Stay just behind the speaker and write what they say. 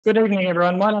Good evening,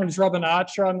 everyone. My name is Robin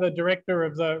Archer. I'm the director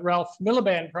of the Ralph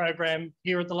Miliband program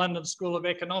here at the London School of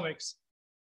Economics.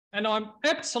 And I'm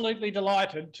absolutely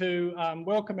delighted to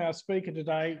welcome our speaker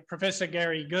today, Professor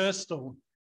Gary Gerstle.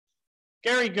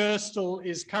 Gary Gerstle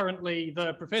is currently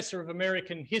the Professor of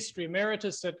American History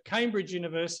Emeritus at Cambridge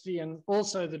University and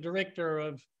also the Director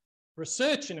of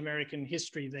Research in American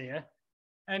History there.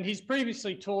 And he's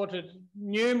previously taught at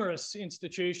numerous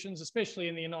institutions, especially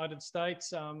in the United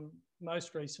States,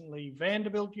 most recently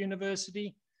Vanderbilt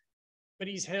University, but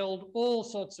he's held all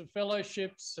sorts of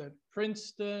fellowships at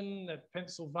Princeton, at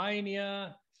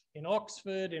Pennsylvania, in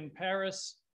Oxford, in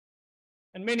Paris.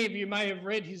 And many of you may have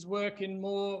read his work in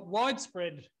more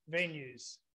widespread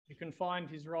venues. You can find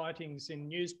his writings in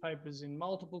newspapers in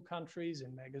multiple countries,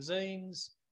 in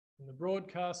magazines, in the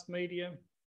broadcast media,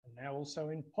 and now also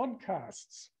in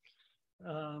podcasts.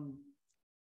 I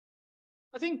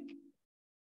think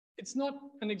it's not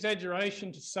an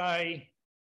exaggeration to say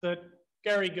that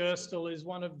Gary Gerstle is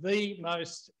one of the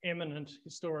most eminent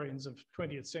historians of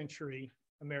 20th century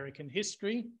American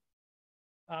history.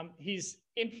 His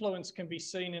influence can be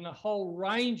seen in a whole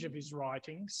range of his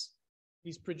writings.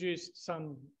 He's produced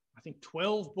some, I think,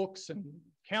 12 books and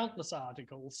countless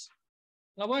articles.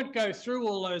 And I won't go through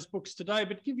all those books today,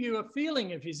 but give you a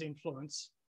feeling of his influence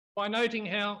by noting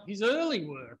how his early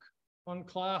work on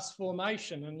class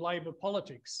formation and labour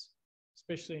politics,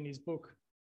 especially in his book,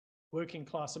 Working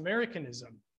Class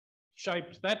Americanism,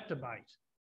 shaped that debate.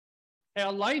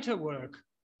 Our later work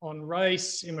on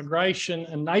race, immigration,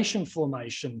 and nation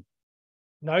formation,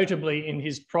 notably in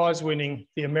his prize-winning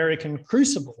The American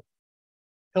Crucible,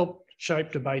 helped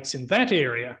shape debates in that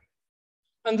area.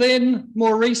 And then,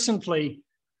 more recently,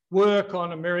 work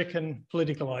on American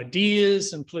political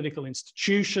ideas and political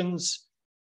institutions,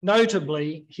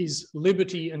 notably his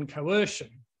Liberty and Coercion,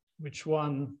 which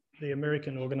won the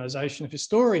American Organization of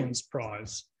Historians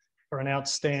Prize for an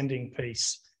outstanding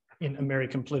piece in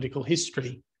American political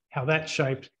history, how that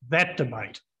shaped that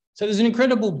debate. So there's an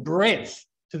incredible breadth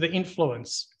to the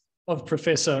influence of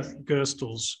Professor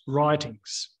Gerstle's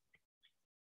writings.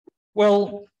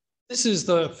 Well, this is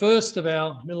the first of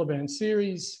our Miliband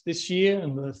series this year,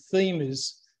 and the theme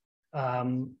is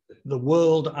The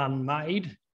World Unmade.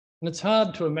 And it's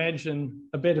hard to imagine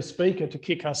a better speaker to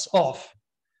kick us off,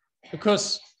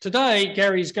 because today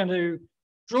Gary's going to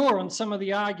draw on some of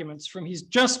the arguments from his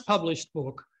just published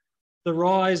book, The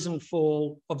Rise and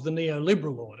Fall of the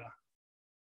Neoliberal Order.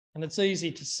 And it's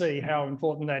easy to see how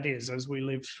important that is as we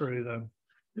live through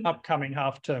the upcoming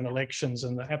half-term elections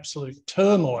and the absolute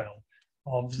turmoil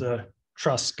of the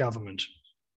Truss government.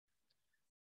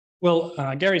 Well,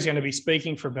 Gary's going to be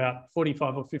speaking for about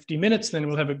 45 or 50 minutes, then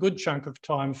we'll have a good chunk of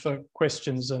time for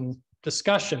questions and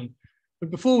discussion.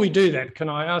 But before we do that, can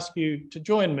I ask you to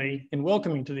join me in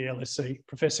welcoming to the LSE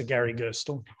Professor Gary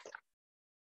Gerstle.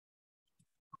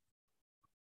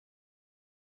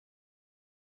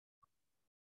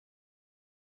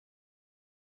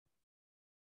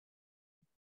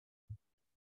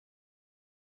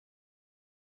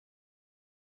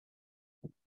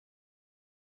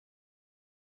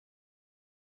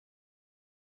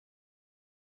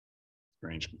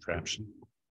 Strange contraption.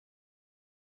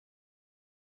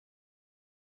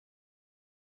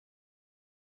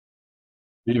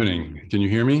 Good evening. Can you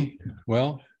hear me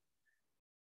well?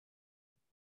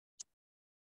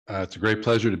 It's a great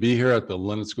pleasure to be here at the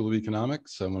London School of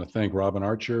Economics. I want to thank Robin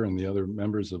Archer and the other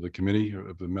members of the committee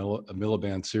of the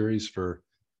Miliband series for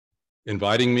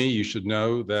inviting me. You should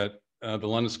know that the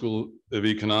London School of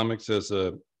Economics has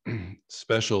a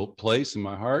special place in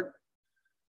my heart.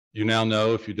 You now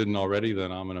know, if you didn't already,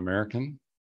 that I'm an American.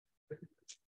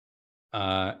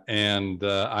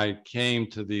 I came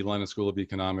to the London School of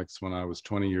Economics when I was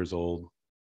 20 years old,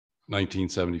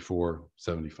 1974,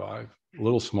 75, a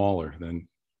little smaller than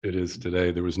it is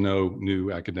today. There was no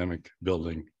new academic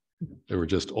building. There were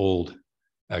just old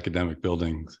academic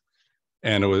buildings.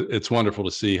 And it's wonderful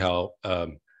to see how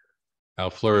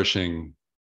flourishing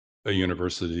a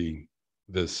university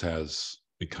this has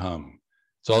become.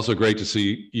 It's also great to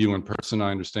see you in person.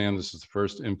 I understand this is the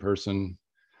first in-person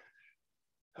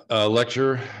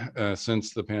lecture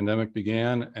since the pandemic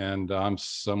began, and I'm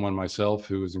someone myself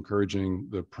who is encouraging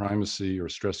the primacy or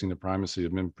stressing the primacy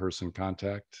of in-person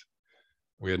contact.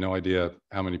 We had no idea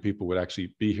how many people would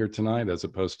actually be here tonight as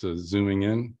opposed to Zooming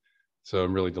in. So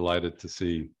I'm really delighted to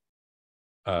see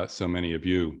so many of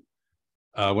you.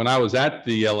 When I was at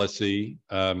the LSE,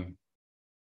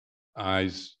 I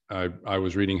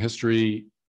was reading history,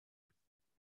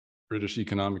 British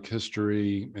economic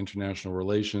history, international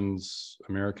relations,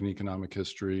 American economic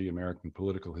history, American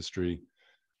political history.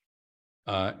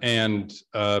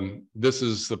 This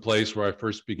is the place where I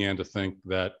first began to think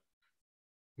that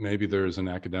maybe there is an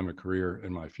academic career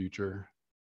in my future.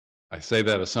 I say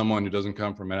that as someone who doesn't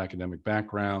come from an academic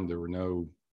background. There were no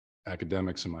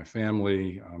academics in my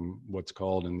family. I'm what's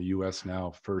called in the US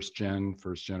now first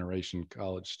generation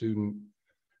college student.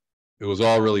 It was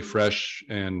all really fresh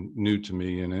and new to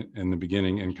me, and in the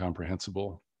beginning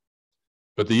incomprehensible.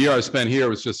 But the year I spent here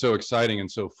was just so exciting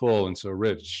and so full and so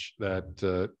rich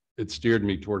that it steered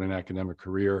me toward an academic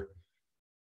career.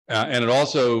 And it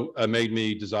also made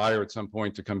me desire at some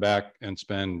point to come back and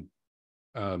spend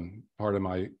part of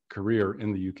my career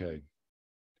in the UK.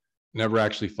 Never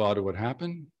actually thought it would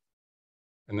happen,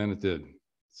 and then it did.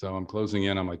 So I'm closing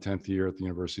in on my 10th year at the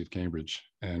University of Cambridge,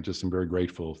 and just am very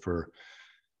grateful for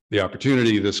the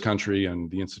opportunity this country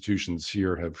and the institutions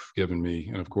here have given me.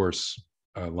 And of course,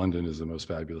 London is the most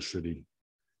fabulous city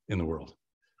in the world.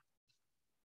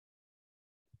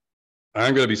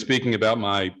 I'm going to be speaking about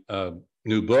my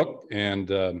new book,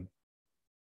 and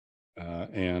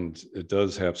it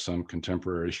does have some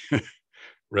contemporary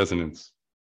resonance.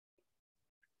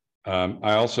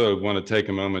 I also want to take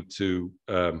a moment to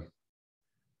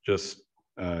just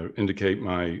indicate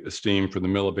my esteem for the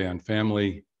Miliband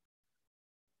family.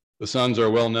 The sons are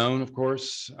well known, of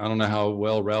course. I don't know how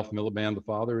well Ralph Miliband, the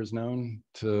father, is known.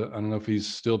 I don't know if he's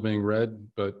still being read,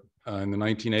 but in the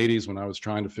 1980s, when I was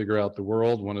trying to figure out the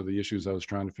world, one of the issues I was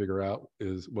trying to figure out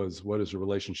was what is the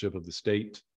relationship of the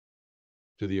state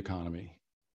to the economy?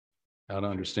 How to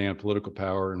understand political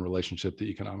power in relationship to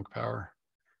economic power.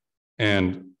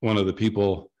 And one of the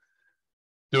people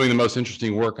doing the most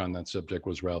interesting work on that subject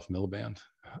was Ralph Miliband.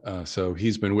 So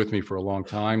he's been with me for a long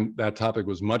time. That topic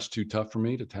was much too tough for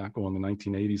me to tackle in the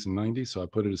 1980s and 90s, so I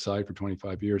put it aside for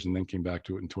 25 years and then came back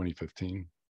to it in 2015.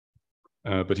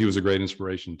 But he was a great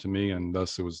inspiration to me, and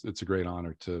thus it's a great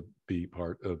honor to be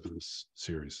part of this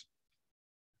series.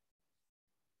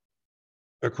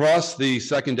 Across the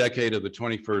second decade of the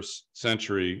 21st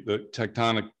century, the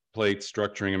tectonic plates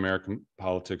structuring American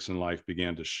politics and life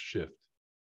began to shift.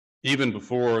 Even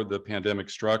before the pandemic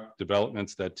struck,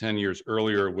 developments that 10 years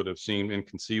earlier would have seemed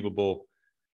inconceivable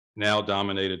now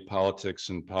dominated politics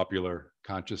and popular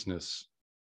consciousness.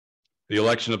 The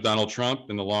election of Donald Trump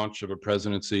and the launch of a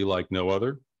presidency like no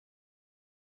other,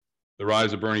 the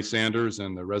rise of Bernie Sanders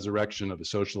and the resurrection of the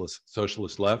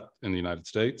socialist left in the United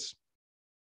States,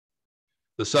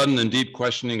 the sudden and deep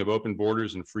questioning of open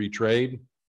borders and free trade,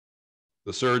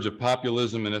 the surge of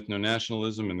populism and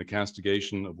ethno-nationalism and the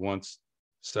castigation of once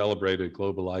celebrated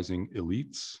globalizing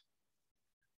elites,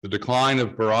 the decline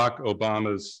of Barack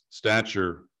Obama's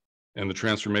stature and the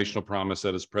transformational promise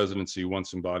that his presidency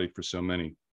once embodied for so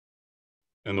many,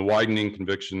 and the widening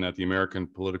conviction that the American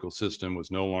political system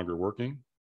was no longer working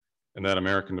and that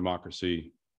American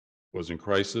democracy was in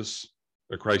crisis,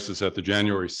 a crisis at the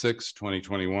January 6,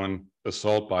 2021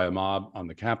 assault by a mob on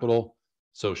the Capitol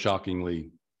so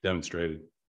shockingly demonstrated.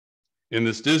 In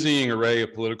this dizzying array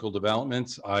of political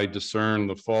developments, I discern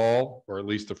the fall, or at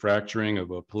least the fracturing,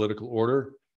 of a political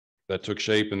order that took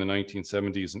shape in the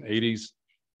 1970s and 80s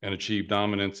and achieved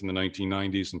dominance in the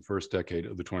 1990s and first decade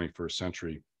of the 21st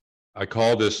century. I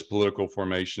call this political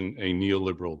formation a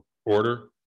neoliberal order.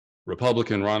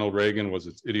 Republican Ronald Reagan was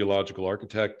its ideological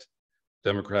architect.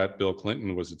 Democrat Bill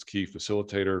Clinton was its key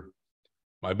facilitator.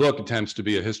 My book attempts to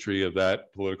be a history of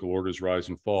that political order's rise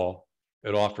and fall.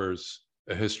 It offers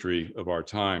a history of our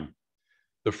time.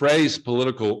 The phrase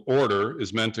political order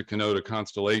is meant to connote a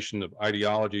constellation of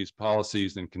ideologies,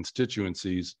 policies, and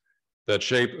constituencies that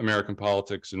shape American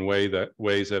politics in ways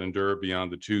that endure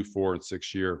beyond the 2, 4, and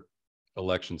 6-year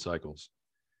election cycles.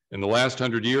 In the last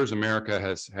 100 years, America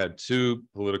has had two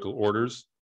political orders: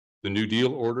 the New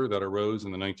Deal order that arose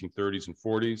in the 1930s and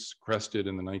 40s, crested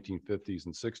in the 1950s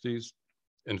and 60s,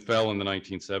 and fell in the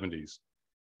 1970s.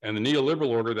 And the neoliberal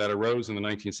order that arose in the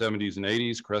 1970s and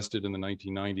 80s, crested in the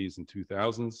 1990s and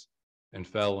 2000s, and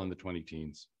fell in the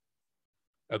 20-teens.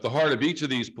 At the heart of each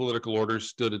of these political orders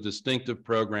stood a distinctive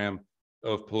program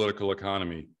of political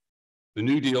economy. The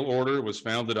New Deal order was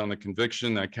founded on the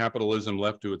conviction that capitalism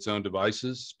left to its own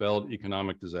devices spelled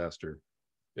economic disaster.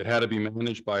 It had to be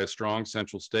managed by a strong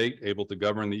central state able to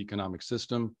govern the economic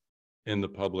system in the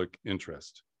public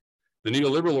interest. The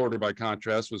neoliberal order, by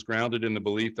contrast, was grounded in the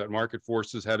belief that market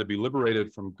forces had to be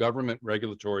liberated from government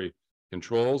regulatory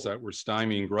controls that were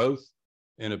stymieing growth,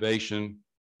 innovation,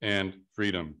 and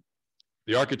freedom.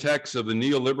 The architects of the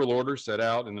neoliberal order set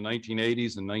out in the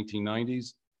 1980s and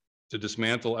 1990s to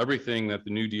dismantle everything that the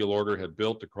New Deal order had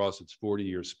built across its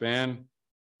 40-year span.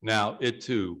 Now it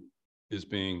too is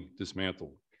being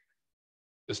dismantled.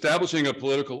 Establishing a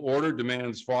political order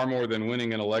demands far more than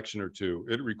winning an election or two.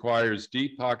 It requires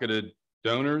deep-pocketed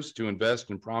donors to invest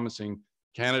in promising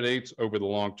candidates over the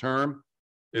long term.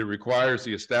 It requires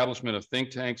the establishment of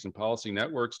think tanks and policy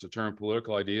networks to turn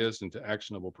political ideas into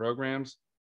actionable programs.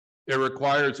 It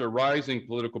requires a rising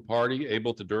political party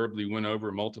able to durably win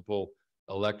over multiple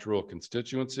electoral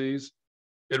constituencies.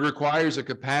 It requires a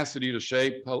capacity to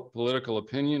shape political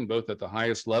opinion, both at the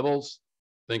highest levels,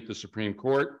 think the Supreme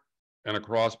Court, and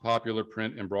across popular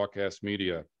print and broadcast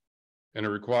media. And it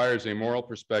requires a moral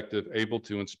perspective able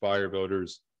to inspire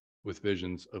voters with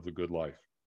visions of the good life.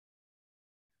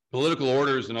 Political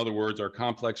orders, in other words, are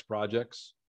complex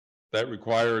projects that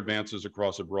require advances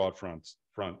across a broad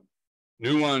front.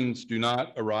 New ones do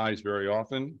not arise very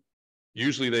often.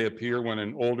 Usually they appear when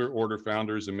an older order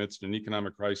founders amidst an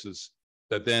economic crisis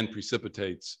that then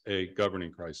precipitates a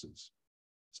governing crisis.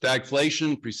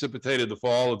 Stagflation precipitated the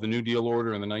fall of the New Deal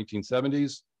order in the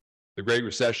 1970s. The Great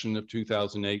Recession of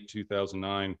 2008,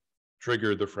 2009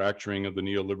 triggered the fracturing of the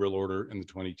neoliberal order in the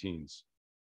 20-teens.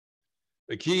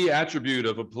 A key attribute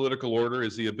of a political order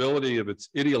is the ability of its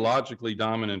ideologically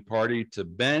dominant party to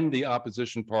bend the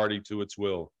opposition party to its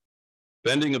will.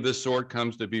 Bending of this sort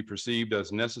comes to be perceived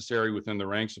as necessary within the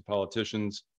ranks of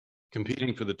politicians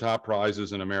competing for the top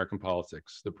prizes in American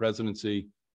politics, the presidency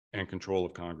and control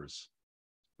of Congress.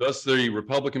 Thus, the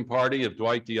Republican Party of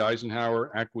Dwight D.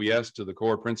 Eisenhower acquiesced to the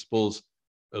core principles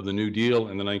of the New Deal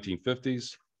in the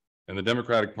 1950s, and the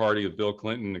Democratic Party of Bill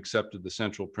Clinton accepted the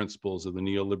central principles of the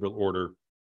neoliberal order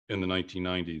in the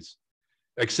 1990s.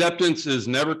 Acceptance is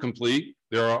never complete.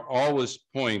 There are always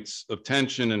points of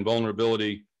tension and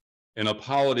vulnerability in a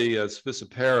polity as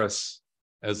vociferous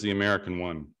as the American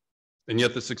one. And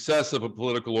yet the success of a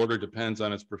political order depends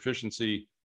on its proficiency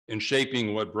in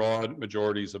shaping what broad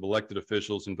majorities of elected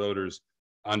officials and voters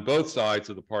on both sides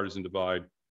of the partisan divide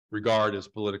regard as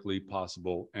politically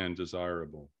possible and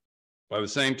desirable. By the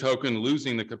same token,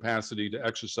 losing the capacity to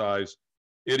exercise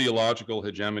ideological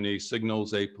hegemony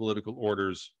signals a political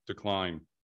order's decline.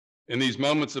 In these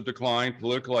moments of decline,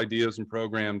 political ideas and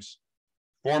programs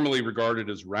formerly regarded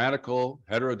as radical,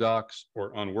 heterodox,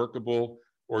 or unworkable,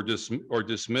 or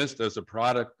dismissed as a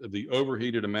product of the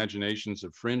overheated imaginations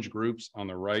of fringe groups on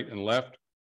the right and left,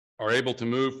 are able to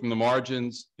move from the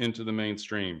margins into the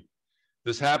mainstream.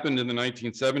 This happened in the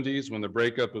 1970s when the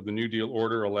breakup of the New Deal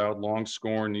order allowed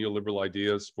long-scorned neoliberal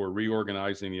ideas for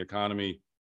reorganizing the economy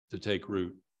to take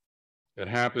root. It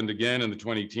happened again in the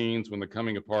 20-teens when the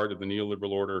coming apart of the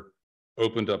neoliberal order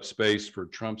opened up space for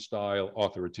Trump-style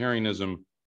authoritarianism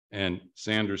and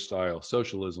Sanders-style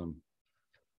socialism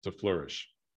to flourish.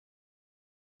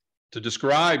 To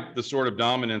describe the sort of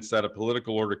dominance that a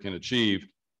political order can achieve,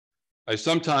 I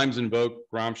sometimes invoke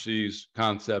Gramsci's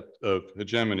concept of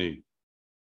hegemony,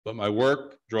 but my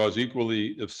work draws equally,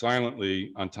 if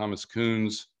silently, on Thomas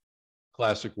Kuhn's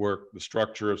classic work, The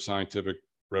Structure of Scientific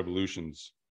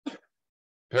Revolutions.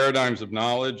 Paradigms of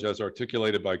knowledge, as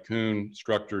articulated by Kuhn,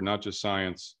 structure not just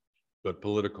science, but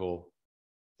political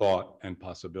thought and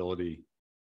possibility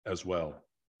as well.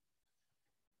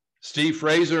 Steve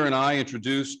Fraser and I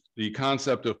introduced the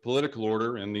concept of political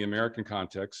order in the American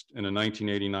context in a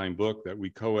 1989 book that we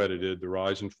co-edited, The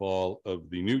Rise and Fall of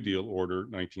the New Deal Order,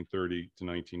 1930 to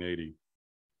 1980.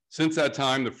 Since that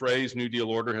time, the phrase New Deal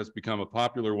Order has become a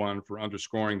popular one for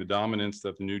underscoring the dominance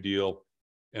that the New Deal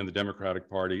and the Democratic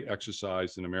Party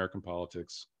exercised in American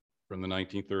politics from the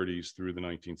 1930s through the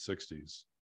 1960s.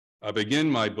 I begin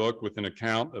my book with an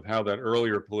account of how that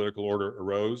earlier political order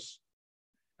arose,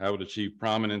 how it achieved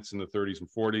prominence in the 30s and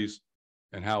 40s,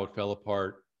 and how it fell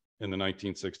apart in the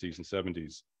 1960s and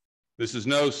 70s. This is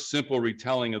no simple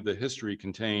retelling of the history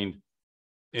contained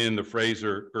in the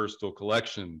Fraser Gerstle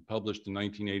collection, published in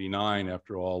 1989,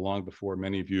 after all, long before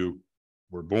many of you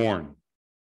were born.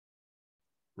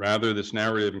 Rather, this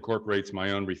narrative incorporates my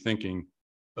own rethinking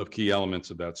of key elements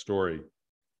of that story.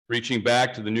 Reaching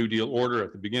back to the New Deal order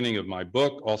at the beginning of my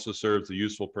book also serves the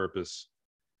useful purpose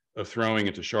of throwing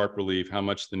into sharp relief how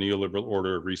much the neoliberal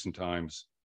order of recent times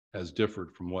has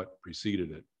differed from what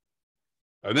preceded it.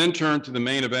 I then turn to the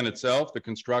main event itself, the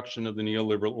construction of the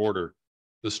neoliberal order.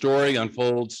 The story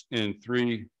unfolds in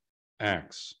 3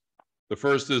 acts. The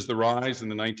first is the rise in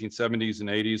the 1970s and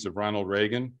 80s of Ronald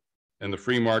Reagan and the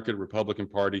free market Republican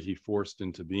Party he forced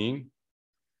into being.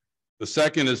 The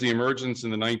second is the emergence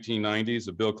in the 1990s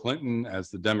of Bill Clinton as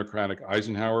the Democratic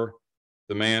Eisenhower,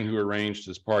 the man who arranged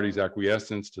his party's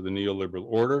acquiescence to the neoliberal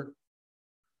order.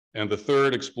 And the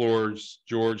third explores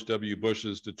George W.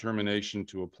 Bush's determination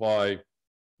to apply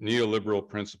neoliberal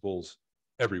principles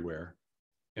everywhere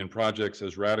in projects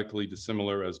as radically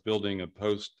dissimilar as building a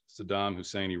post-Saddam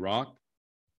Hussein Iraq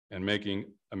and making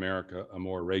America a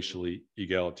more racially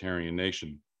egalitarian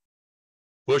nation.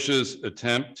 Bush's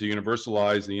attempt to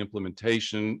universalize the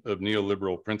implementation of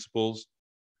neoliberal principles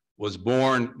was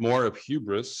born more of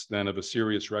hubris than of a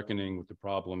serious reckoning with the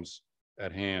problems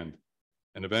at hand,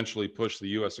 and eventually pushed the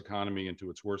US economy into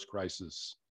its worst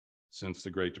crisis since the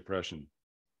Great Depression.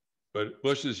 But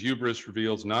Bush's hubris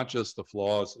reveals not just the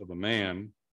flaws of a man,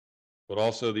 but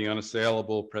also the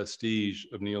unassailable prestige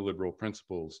of neoliberal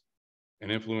principles,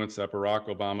 an influence that Barack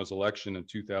Obama's election in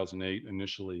 2008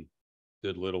 initially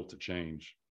did little to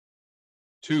change.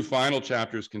 Two final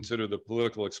chapters consider the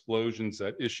political explosions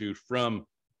that issued from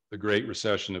the Great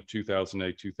Recession of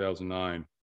 2008-2009,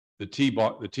 the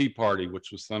Tea Party,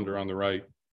 which was thunder on the right,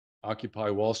 Occupy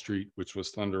Wall Street, which was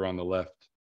thunder on the left,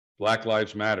 Black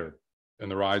Lives Matter, and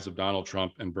the rise of Donald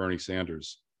Trump and Bernie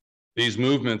Sanders. These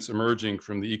movements emerging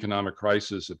from the economic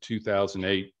crisis of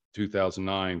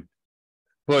 2008-2009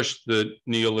 pushed the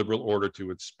neoliberal order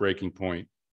to its breaking point.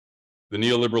 The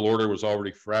neoliberal order was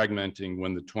already fragmenting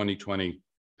when the 2020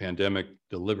 pandemic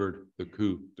delivered the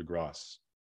coup de grace.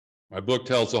 My book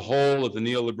tells the whole of the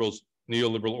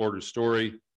neoliberal order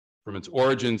story, from its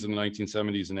origins in the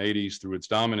 1970s and 80s through its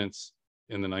dominance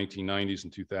in the 1990s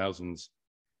and 2000s,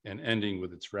 and ending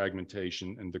with its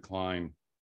fragmentation and decline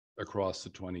across the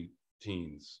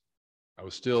 2010s. I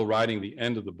was still writing the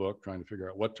end of the book, trying to figure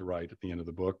out what to write at the end of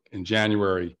the book in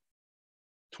January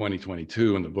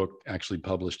 2022, and the book actually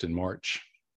published in March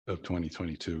of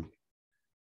 2022.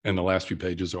 And the last few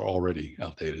pages are already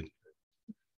outdated.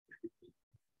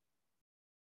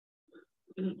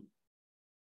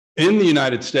 In the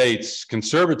United States,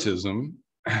 conservatism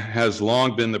has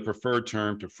long been the preferred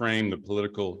term to frame the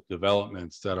political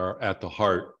developments that are at the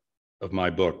heart of my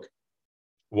book.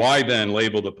 Why then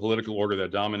label the political order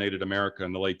that dominated America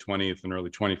in the late 20th and early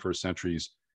 21st centuries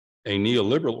a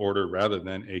neoliberal order rather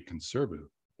than a conservative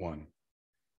one?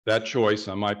 That choice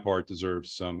on my part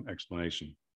deserves some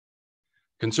explanation.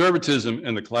 Conservatism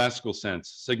in the classical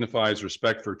sense signifies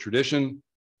respect for tradition,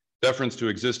 deference to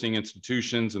existing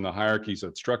institutions and the hierarchies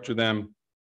that structure them,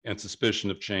 and suspicion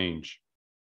of change.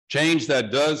 Change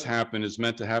that does happen is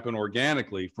meant to happen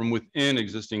organically from within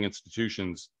existing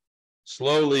institutions,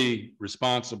 slowly,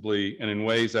 responsibly, and in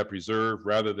ways that preserve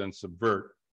rather than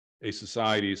subvert a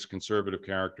society's conservative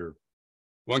character.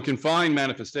 One can find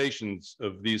manifestations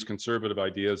of these conservative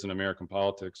ideas in American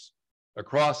politics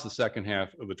across the second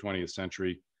half of the 20th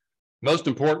century, most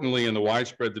importantly in the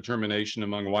widespread determination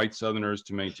among white Southerners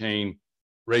to maintain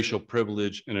racial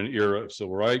privilege in an era of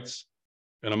civil rights,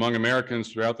 and among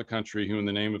Americans throughout the country who, in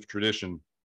the name of tradition,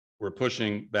 were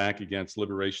pushing back against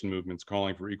liberation movements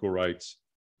calling for equal rights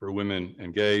for women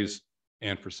and gays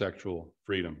and for sexual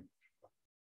freedom.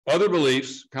 Other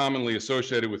beliefs commonly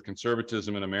associated with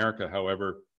conservatism in America,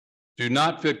 however, do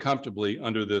not fit comfortably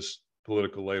under this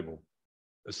political label.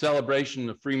 A celebration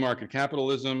of free market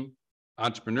capitalism,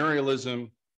 entrepreneurialism,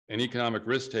 and economic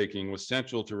risk-taking was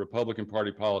central to Republican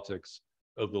Party politics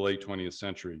of the late 20th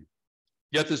century.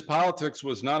 Yet this politics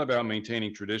was not about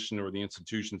maintaining tradition or the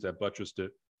institutions that buttressed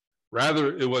it.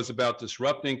 Rather, it was about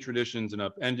disrupting traditions and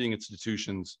upending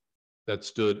institutions that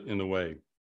stood in the way.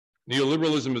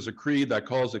 Neoliberalism is a creed that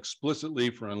calls explicitly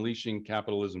for unleashing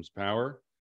capitalism's power.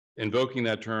 Invoking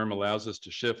that term allows us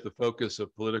to shift the focus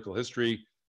of political history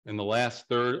in the last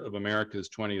third of America's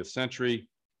 20th century,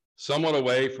 somewhat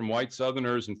away from white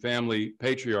Southerners and family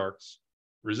patriarchs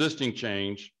resisting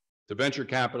change, to venture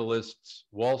capitalists,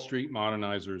 Wall Street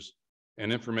modernizers,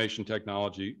 and information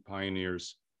technology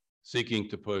pioneers seeking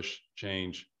to push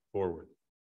change forward.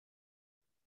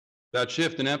 That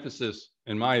shift in emphasis,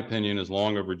 in my opinion, is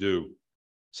long overdue.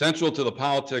 Central to the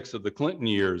politics of the Clinton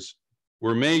years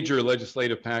were major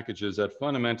legislative packages that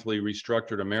fundamentally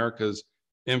restructured America's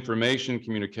information,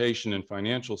 communication, and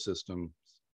financial systems,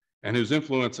 and whose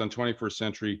influence on 21st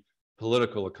century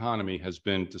political economy has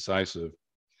been decisive.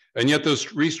 And yet those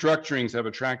restructurings have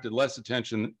attracted less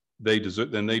attention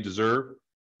than they deserve.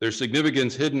 Their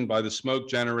significance hidden by the smoke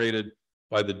generated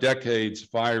by the decades'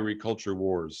 fiery culture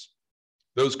wars.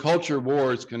 Those culture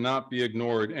wars cannot be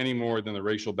ignored any more than the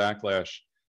racial backlash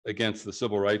against the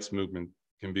civil rights movement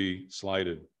can be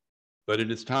slighted. But it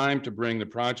is time to bring the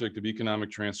project of economic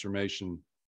transformation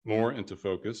more into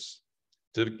focus,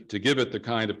 to give it the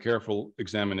kind of careful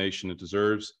examination it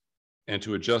deserves, and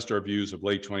to adjust our views of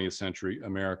late 20th century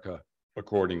America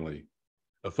accordingly.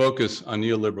 A focus on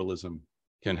neoliberalism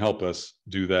can help us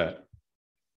do that.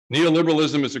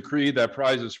 Neoliberalism is a creed that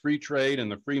prizes free trade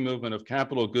and the free movement of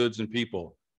capital, goods, and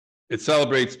people. It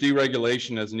celebrates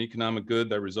deregulation as an economic good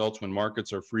that results when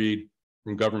markets are freed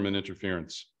from government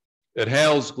interference. It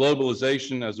hails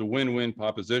globalization as a win-win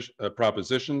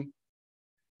proposition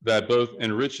that both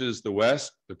enriches the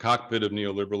West, the cockpit of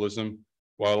neoliberalism,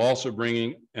 while also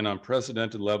bringing an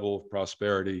unprecedented level of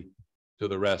prosperity to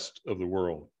the rest of the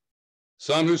world.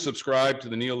 Some who subscribe to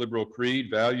the neoliberal creed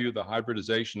value the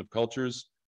hybridization of cultures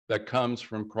that comes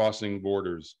from crossing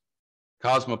borders.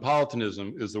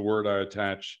 Cosmopolitanism is the word I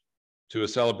attach to a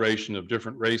celebration of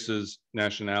different races,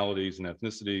 nationalities, and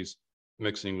ethnicities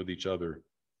mixing with each other.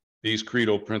 These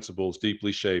creedal principles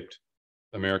deeply shaped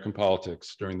American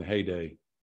politics during the heyday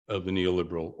of the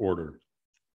neoliberal order.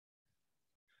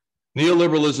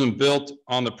 Neoliberalism built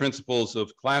on the principles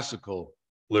of classical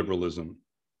liberalism.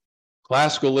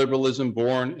 Classical liberalism,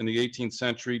 born in the 18th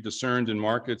century, discerned in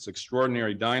markets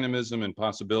extraordinary dynamism and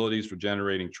possibilities for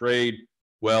generating trade,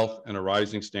 wealth, and a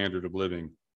rising standard of living.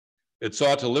 It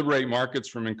sought to liberate markets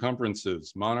from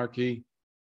encumbrances, monarchy,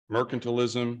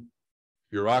 mercantilism,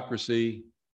 bureaucracy,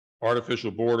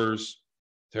 artificial borders,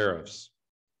 tariffs.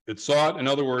 It sought, in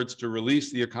other words, to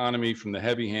release the economy from the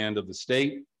heavy hand of the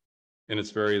state in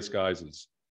its various guises.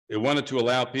 It wanted to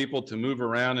allow people to move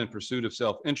around in pursuit of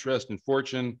self-interest and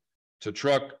fortune, to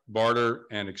truck, barter,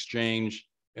 and exchange,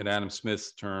 in Adam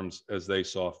Smith's terms, as they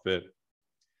saw fit.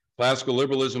 Classical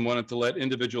liberalism wanted to let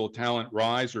individual talent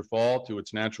rise or fall to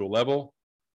its natural level.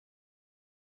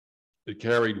 It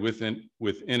carried within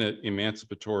it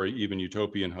emancipatory, even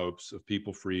utopian hopes of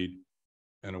people freed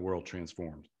and a world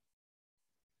transformed.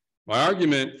 My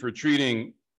argument for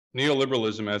treating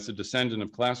neoliberalism as a descendant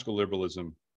of classical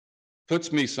liberalism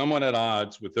puts me somewhat at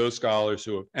odds with those scholars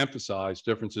who have emphasized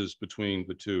differences between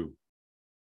the two.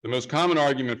 The most common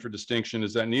argument for distinction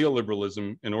is that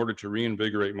neoliberalism, in order to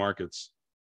reinvigorate markets,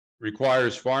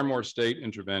 requires far more state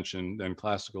intervention than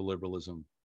classical liberalism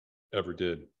ever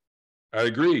did. I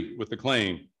agree with the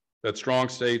claim that strong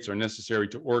states are necessary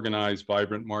to organize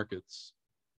vibrant markets,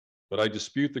 but I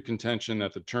dispute the contention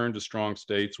that the turn to strong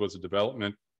states was a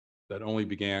development that only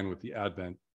began with the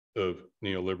advent of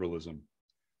neoliberalism.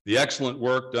 The excellent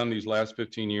work done these last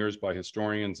 15 years by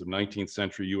historians of 19th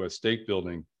century US state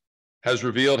building has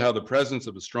revealed how the presence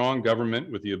of a strong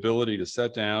government with the ability to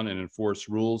set down and enforce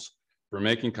rules for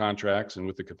making contracts and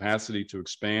with the capacity to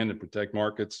expand and protect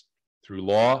markets through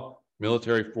law,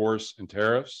 military force, and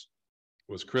tariffs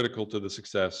was critical to the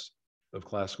success of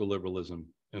classical liberalism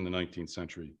in the 19th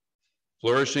century.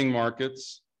 Flourishing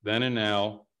markets, then and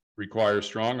now, require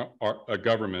strong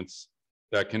governments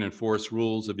that can enforce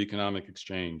rules of economic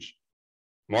exchange.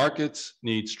 Markets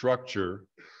need structure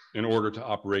in order to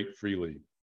operate freely.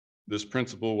 This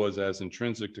principle was as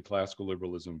intrinsic to classical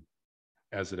liberalism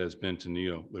as it has been to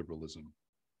neoliberalism.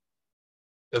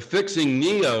 Affixing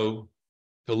neo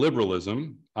to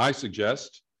liberalism, I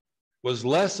suggest, was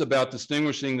less about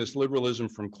distinguishing this liberalism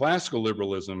from classical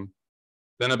liberalism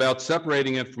than about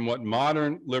separating it from what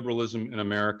modern liberalism in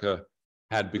America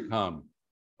had become,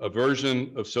 a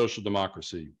version of social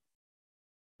democracy.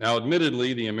 Now,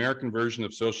 admittedly, the American version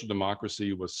of social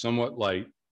democracy was somewhat light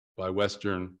by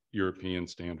Western European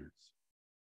standards.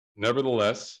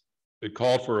 Nevertheless, it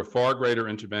called for a far greater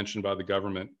intervention by the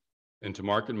government into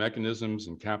market mechanisms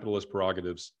and capitalist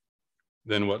prerogatives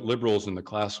than what liberals in the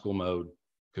classical mode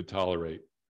could tolerate.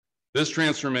 This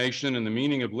transformation in the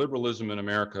meaning of liberalism in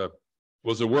America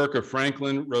was a work of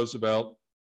Franklin Roosevelt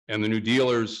and the New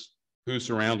Dealers who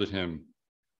surrounded him.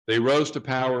 They rose to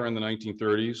power in the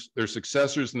 1930s. Their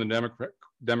successors in the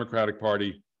Democratic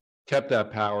Party kept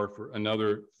that power for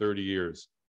another 30 years.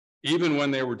 Even when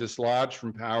they were dislodged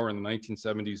from power in the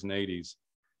 1970s and 80s,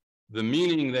 the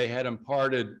meaning they had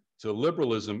imparted to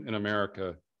liberalism in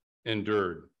America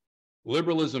endured.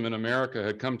 Liberalism in America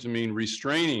had come to mean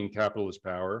restraining capitalist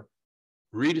power,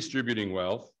 redistributing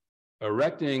wealth,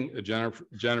 erecting a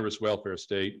generous welfare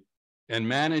state, and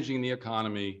managing the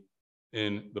economy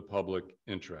in the public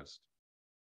interest.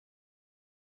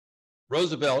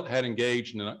 Roosevelt had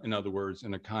engaged, in other words,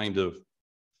 in a kind of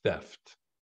theft,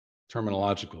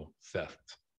 terminological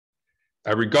theft.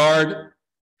 I regard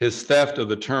his theft of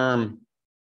the term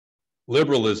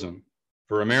liberalism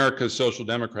for America's social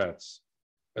democrats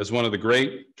as one of the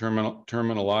great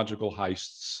terminological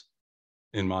heists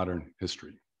in modern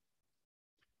history.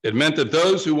 It meant that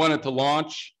those who wanted to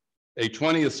launch a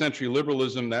 20th century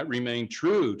liberalism that remained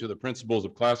true to the principles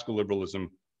of classical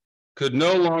liberalism could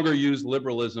no longer use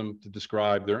liberalism to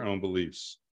describe their own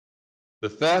beliefs. The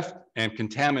theft and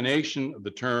contamination of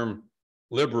the term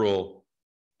liberal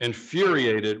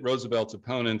infuriated Roosevelt's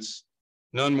opponents,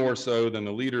 none more so than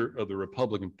the leader of the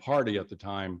Republican Party at the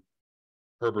time,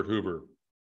 Herbert Hoover.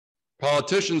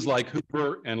 Politicians like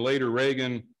Hoover and later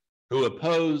Reagan, who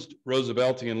opposed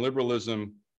Rooseveltian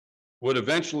liberalism, would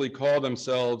eventually call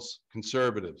themselves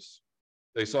conservatives.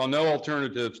 They saw no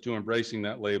alternatives to embracing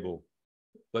that label.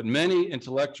 but many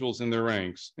intellectuals in their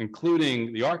ranks,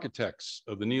 including the architects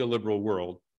of the neoliberal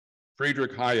world,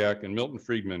 Friedrich Hayek and Milton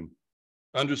Friedman,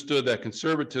 understood that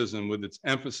conservatism, with its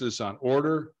emphasis on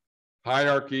order,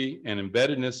 hierarchy, and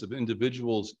embeddedness of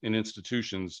individuals in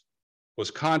institutions,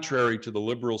 was contrary to the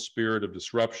liberal spirit of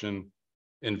disruption,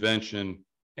 invention,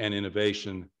 and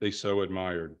innovation they so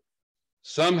admired.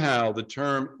 Somehow, the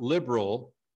term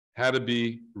liberal had to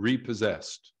be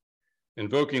repossessed.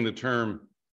 Invoking the term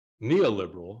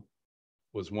neoliberal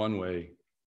was one way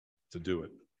to do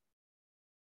it.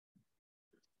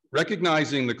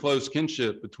 Recognizing the close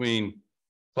kinship between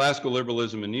classical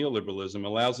liberalism and neoliberalism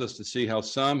allows us to see how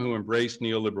some who embraced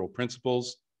neoliberal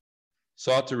principles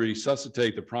sought to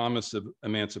resuscitate the promise of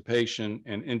emancipation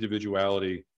and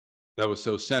individuality that was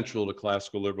so central to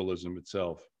classical liberalism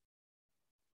itself.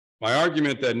 My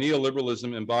argument that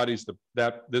neoliberalism embodies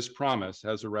this promise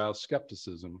has aroused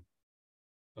skepticism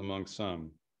among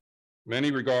some.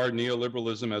 Many regard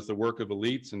neoliberalism as the work of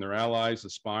elites and their allies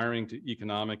aspiring to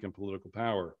economic and political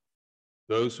power.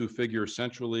 Those who figure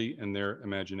centrally in their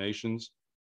imaginations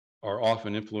are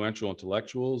often influential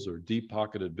intellectuals or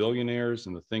deep-pocketed billionaires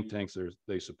in the think tanks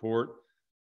they support,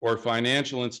 or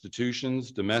financial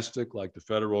institutions, domestic like the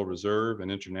Federal Reserve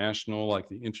and international like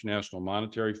the International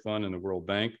Monetary Fund and the World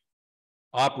Bank,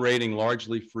 operating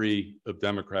largely free of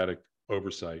democratic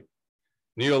oversight.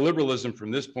 Neoliberalism, from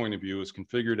this point of view, is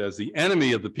configured as the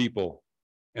enemy of the people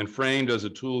and framed as a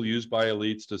tool used by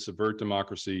elites to subvert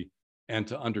democracy and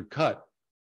to undercut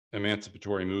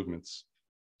emancipatory movements.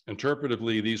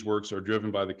 Interpretively, these works are driven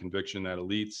by the conviction that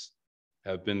elites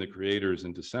have been the creators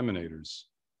and disseminators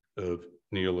of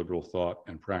neoliberal thought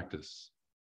and practice.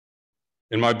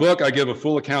 In my book, I give a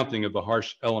full accounting of the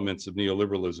harsh elements of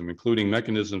neoliberalism, including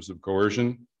mechanisms of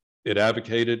coercion it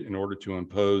advocated in order to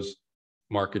impose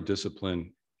market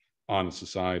discipline on a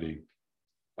society.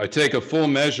 I take a full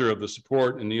measure of the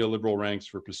support in neoliberal ranks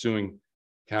for pursuing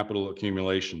capital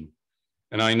accumulation.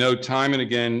 And I note time and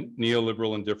again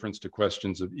neoliberal indifference to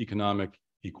questions of economic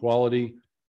equality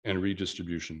and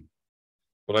redistribution.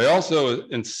 But I also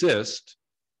insist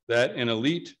that an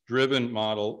elite-driven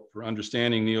model for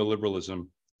understanding neoliberalism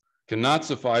cannot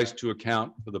suffice to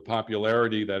account for the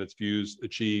popularity that its views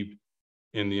achieved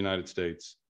in the United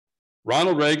States.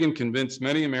 Ronald Reagan convinced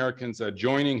many Americans that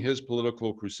joining his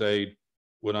political crusade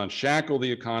would unshackle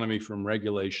the economy from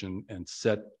regulation and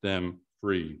set them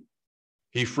free.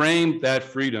 He framed that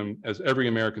freedom as every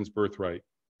American's birthright.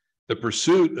 The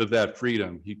pursuit of that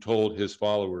freedom, he told his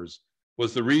followers,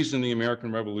 was the reason the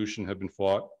American Revolution had been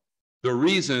fought, the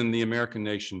reason the American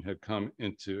nation had come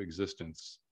into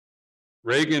existence.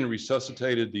 Reagan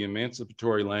resuscitated the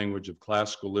emancipatory language of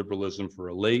classical liberalism for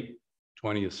a late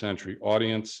 20th century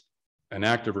audience, an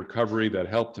act of recovery that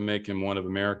helped to make him one of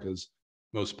America's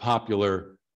most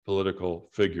popular political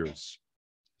figures.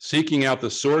 Seeking out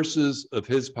the sources of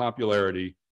his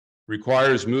popularity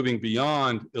requires moving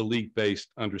beyond elite-based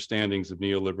understandings of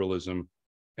neoliberalism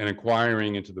and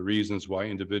inquiring into the reasons why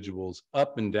individuals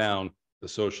up and down the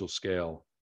social scale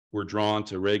were drawn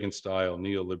to Reagan-style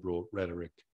neoliberal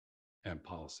rhetoric and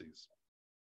policies.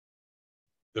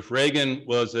 If Reagan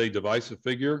was a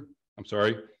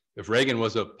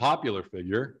popular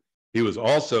figure, he was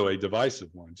also a divisive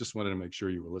one. Just wanted to make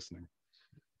sure you were listening.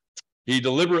 He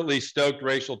deliberately stoked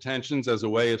racial tensions as a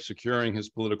way of securing his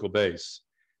political base.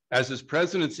 As his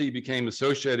presidency became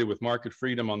associated with market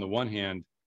freedom on the one hand,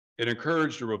 it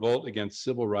encouraged a revolt against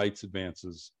civil rights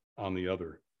advances on the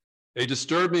other. A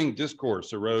disturbing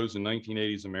discourse arose in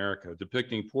 1980s America,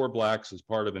 depicting poor Blacks as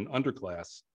part of an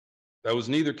underclass that was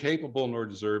neither capable nor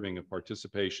deserving of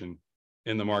participation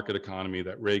in the market economy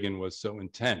that Reagan was so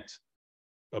intent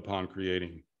upon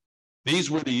creating.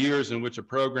 These were the years in which a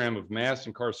program of mass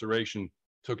incarceration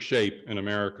took shape in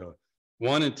America,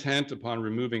 one intent upon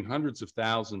removing hundreds of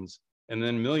thousands and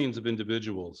then millions of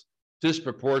individuals,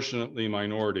 disproportionately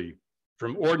minority,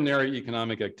 from ordinary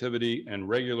economic activity and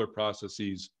regular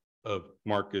processes of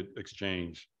market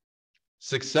exchange.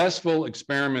 Successful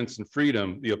experiments in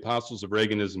freedom, the apostles of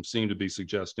Reaganism seem to be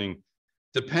suggesting,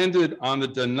 depended on the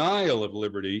denial of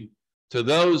liberty to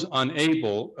those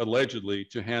unable, allegedly,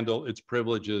 to handle its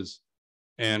privileges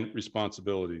and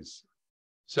responsibilities.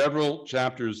 Several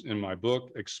chapters in my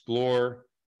book explore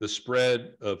the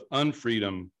spread of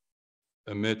unfreedom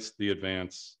amidst the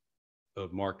advance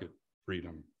of market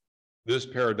freedom. This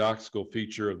paradoxical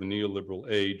feature of the neoliberal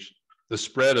age, the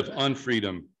spread of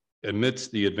unfreedom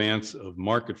amidst the advance of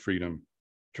market freedom,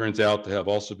 turns out to have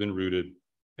also been rooted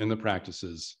in the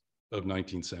practices of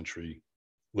 19th century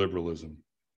liberalism.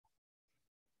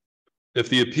 If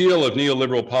the appeal of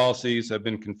neoliberal policies had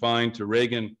been confined to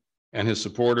Reagan and his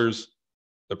supporters,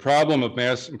 the problem of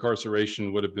mass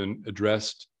incarceration would have been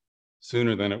addressed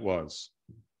sooner than it was.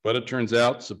 But it turns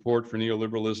out support for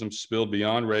neoliberalism spilled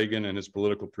beyond Reagan and his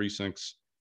political precincts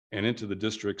and into the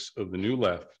districts of the New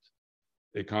Left,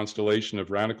 a constellation of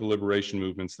radical liberation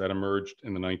movements that emerged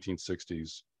in the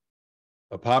 1960s.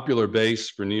 A popular base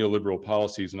for neoliberal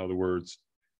policies, in other words,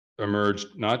 emerged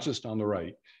not just on the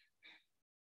right,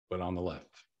 but on the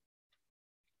left.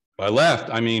 By left,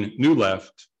 I mean new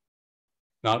left,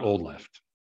 not old left.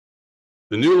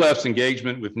 The new left's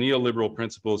engagement with neoliberal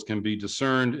principles can be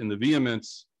discerned in the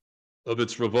vehemence of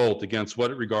its revolt against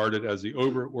what it regarded as the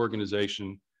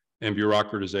over-organization and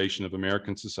bureaucratization of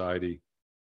American society,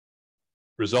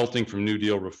 resulting from New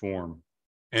Deal reform,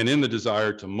 and in the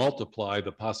desire to multiply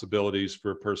the possibilities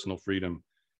for personal freedom.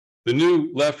 The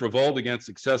new left revolt against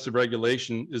excessive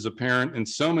regulation is apparent in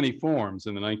so many forms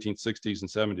in the 1960s and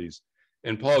 70s,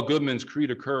 and Paul Goodman's cri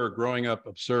de coeur, growing up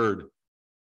absurd,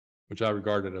 which I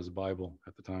regarded as a Bible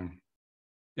at the time.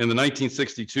 In the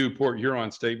 1962 Port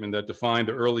Huron statement that defined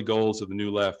the early goals of the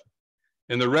New Left,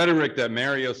 in the rhetoric that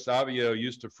Mario Savio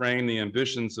used to frame the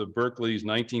ambitions of Berkeley's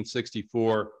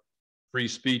 1964 free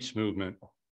speech movement,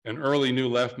 an early New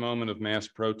Left moment of mass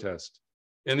protest,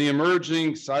 in the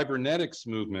emerging cybernetics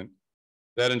movement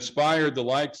that inspired the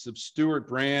likes of Stuart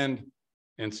Brand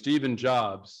and Stephen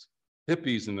Jobs,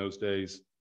 hippies in those days,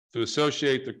 to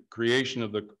associate the creation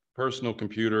of the personal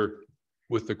computer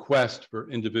with the quest for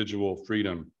individual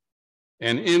freedom.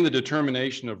 And in the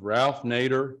determination of Ralph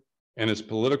Nader and his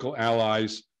political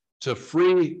allies to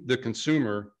free the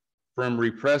consumer from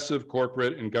repressive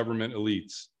corporate and government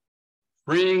elites,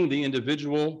 freeing the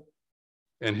individual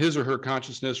and his or her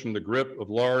consciousness from the grip of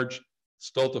large,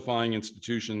 stultifying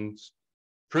institutions,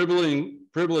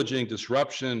 privileging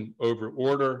disruption over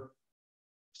order,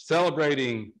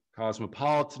 celebrating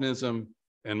cosmopolitanism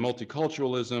and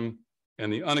multiculturalism,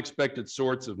 and the unexpected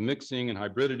sorts of mixing and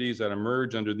hybridities that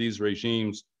emerge under these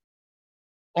regimes.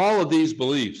 All of these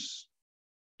beliefs,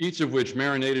 each of which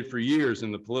marinated for years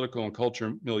in the political and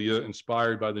cultural milieu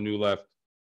inspired by the New Left,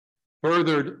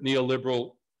 furthered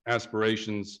neoliberal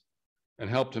aspirations and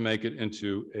helped to make it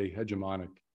into a hegemonic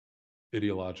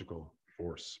ideological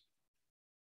force.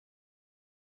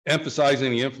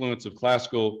 Emphasizing the influence of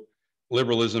classical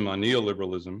liberalism on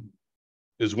neoliberalism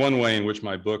is one way in which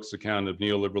my book's account of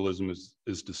neoliberalism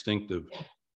is distinctive,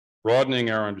 broadening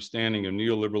our understanding of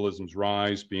neoliberalism's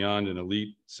rise beyond an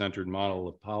elite-centered model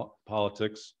of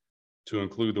politics to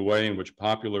include the way in which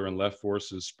popular and left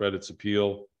forces spread its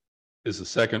appeal is the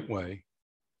second way.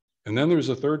 And then there's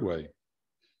a third way,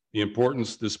 the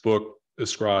importance this book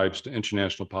ascribes to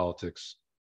international politics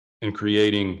in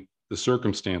creating the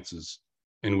circumstances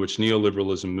in which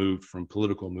neoliberalism moved from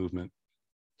political movement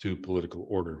to political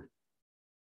order.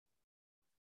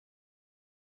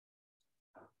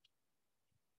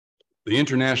 The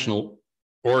international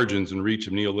origins and reach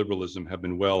of neoliberalism have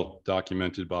been well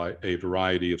documented by a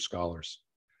variety of scholars.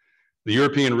 The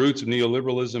European roots of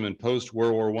neoliberalism in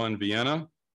post-World War I Vienna,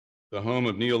 the home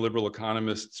of neoliberal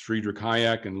economists Friedrich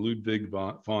Hayek and Ludwig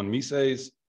von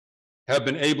Mises, have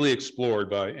been ably explored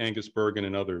by Angus Bergen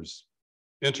and others.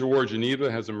 Interwar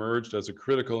Geneva has emerged as a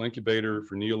critical incubator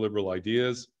for neoliberal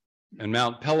ideas, and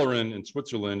Mount Pelerin in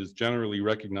Switzerland is generally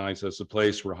recognized as a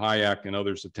place where Hayek and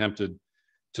others attempted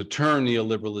to turn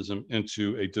neoliberalism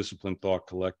into a disciplined thought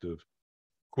collective.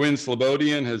 Quinn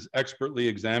Slobodian has expertly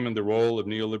examined the role of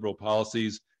neoliberal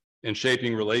policies in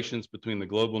shaping relations between the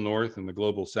global North and the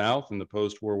global South in the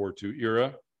post-World War II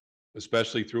era,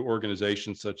 especially through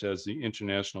organizations such as the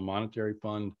International Monetary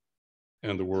Fund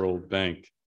and the World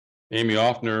Bank. Amy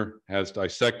Offner has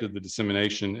dissected the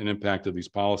dissemination and impact of these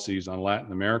policies on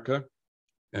Latin America,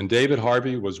 and David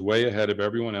Harvey was way ahead of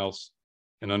everyone else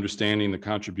in understanding the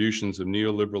contributions of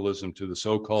neoliberalism to the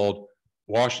so-called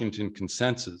Washington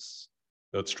Consensus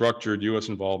that structured US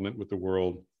involvement with the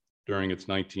world during its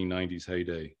 1990s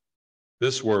heyday.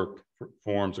 This work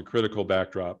forms a critical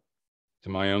backdrop to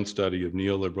my own study of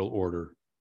neoliberal order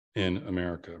in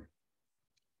America.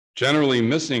 Generally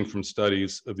missing from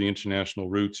studies of the international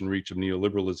roots and reach of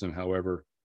neoliberalism, however,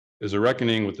 is a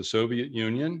reckoning with the Soviet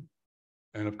Union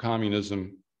and of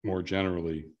communism more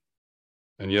generally.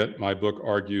 And yet my book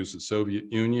argues the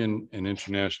Soviet Union and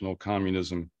international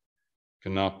communism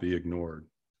cannot be ignored.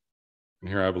 And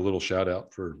here I have a little shout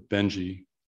out for Benji,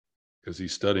 because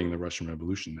he's studying the Russian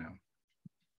Revolution now.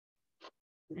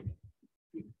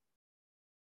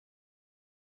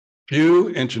 Few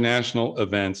international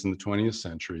events in the 20th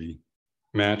century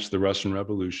match the Russian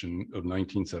Revolution of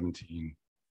 1917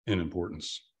 in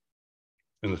importance.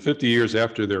 In the 50 years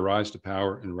after their rise to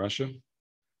power in Russia,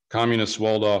 communists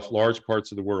walled off large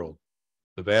parts of the world,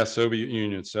 the vast Soviet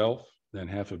Union itself, then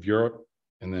half of Europe,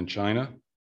 and then China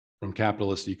from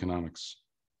capitalist economics.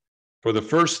 For the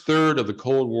first third of the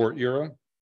Cold War era,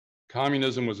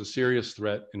 communism was a serious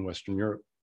threat in Western Europe.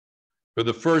 For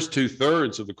the first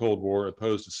 2/3 of the Cold War, it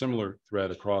posed a similar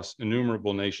threat across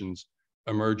innumerable nations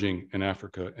emerging in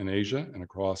Africa and Asia and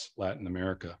across Latin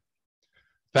America.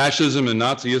 Fascism and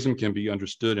Nazism can be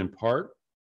understood in part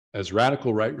as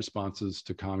radical right responses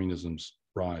to communism's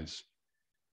rise.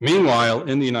 Meanwhile,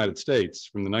 in the United States,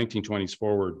 from the 1920s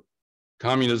forward,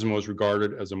 communism was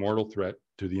regarded as a mortal threat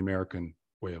to the American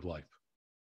way of life.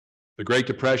 The Great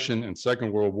Depression and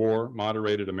Second World War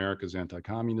moderated America's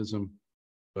anti-communism,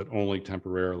 but only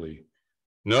temporarily.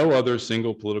 No other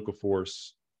single political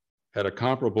force had a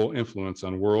comparable influence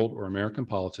on world or American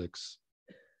politics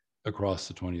across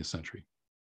the 20th century.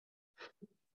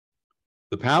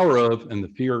 The power of and the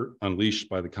fear unleashed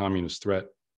by the communist threat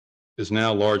is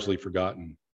now largely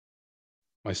forgotten.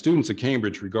 My students at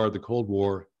Cambridge regard the Cold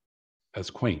War as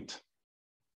quaint,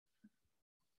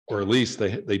 or at least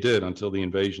they did until the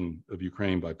invasion of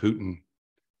Ukraine by Putin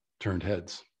turned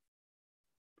heads.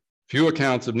 Few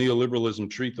accounts of neoliberalism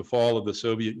treat the fall of the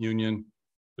Soviet Union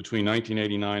between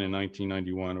 1989 and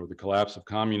 1991, or the collapse of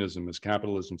communism as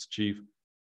capitalism's chief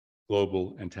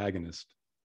global antagonist,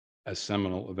 as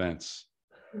seminal events.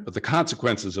 But the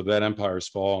consequences of that empire's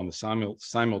fall and the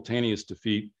simultaneous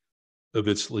defeat of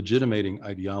its legitimating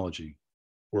ideology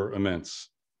were immense.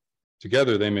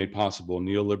 Together, they made possible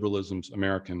neoliberalism's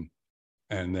American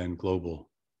and then global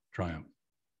triumph.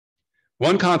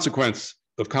 One consequence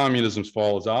of communism's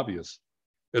fall is obvious.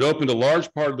 It opened a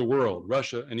large part of the world,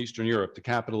 Russia and Eastern Europe, to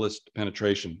capitalist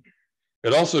penetration.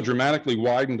 It also dramatically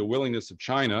widened the willingness of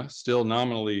China, still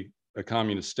nominally a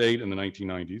communist state in the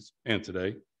 1990s and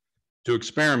today, to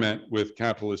experiment with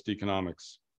capitalist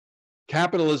economics.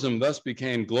 Capitalism thus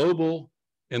became global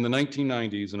in the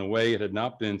 1990s in a way it had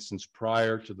not been since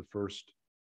prior to the First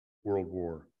World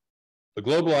War. The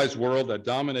globalized world that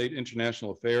dominated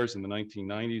international affairs in the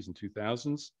 1990s and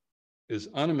 2000s is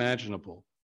unimaginable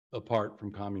apart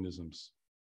from communism's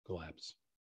collapse.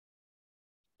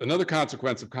 Another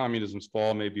consequence of communism's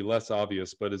fall may be less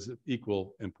obvious, but is of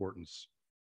equal importance.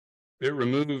 It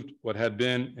removed what had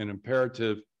been an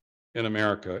imperative in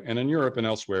America and in Europe and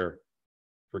elsewhere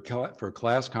for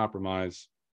class compromise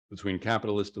between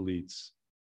capitalist elites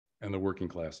and the working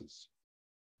classes.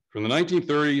 From the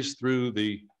 1930s through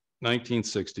the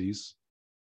 1960s,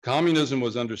 communism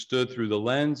was understood through the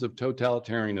lens of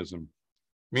totalitarianism,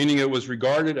 meaning it was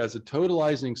regarded as a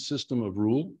totalizing system of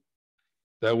rule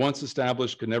that once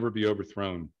established could never be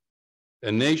overthrown.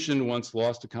 A nation once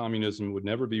lost to communism would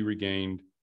never be regained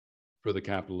for the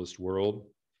capitalist world,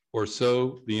 or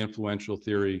so the influential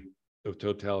theory of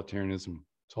totalitarianism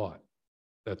taught.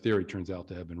 That theory turns out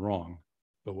to have been wrong,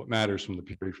 but what matters from the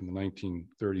period from the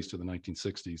 1930s to the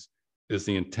 1960s is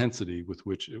the intensity with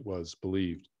which it was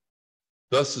believed.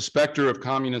 Thus, the specter of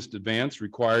communist advance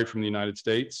required from the United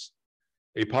States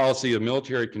a policy of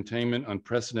military containment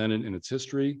unprecedented in its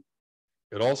history.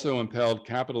 It also impelled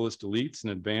capitalist elites in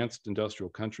advanced industrial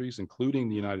countries, including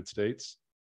the United States,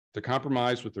 to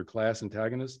compromise with their class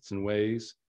antagonists in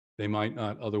ways they might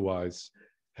not otherwise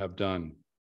have done.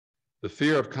 The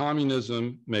fear of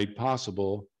communism made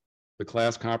possible the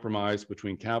class compromise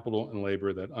between capital and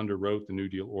labor that underwrote the New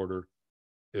Deal order.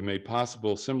 It made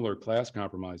possible similar class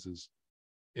compromises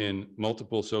in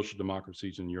multiple social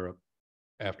democracies in Europe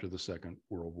after the Second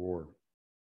World War.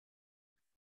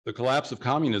 The collapse of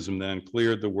communism then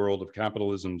cleared the world of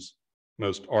capitalism's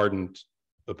most ardent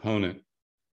opponent.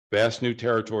 Vast new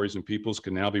territories and peoples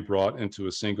can now be brought into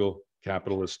a single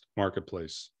capitalist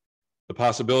marketplace. The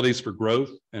possibilities for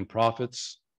growth and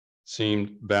profits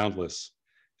seemed boundless.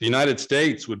 The United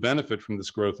States would benefit from this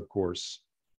growth, of course,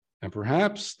 and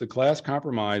perhaps the class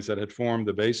compromise that had formed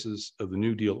the basis of the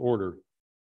New Deal order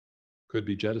could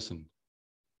be jettisoned.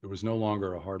 There was no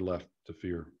longer a hard left to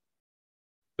fear.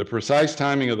 The precise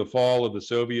timing of the fall of the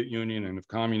Soviet Union and of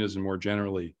communism more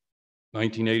generally,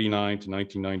 1989 to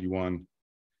 1991,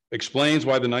 explains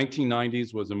why the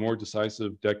 1990s was a more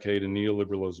decisive decade in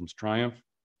neoliberalism's triumph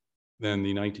than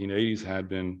the 1980s had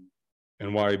been,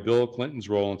 and why Bill Clinton's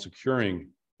role in securing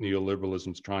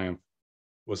neoliberalism's triumph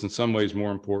was in some ways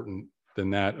more important than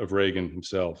that of Reagan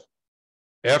himself.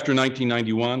 After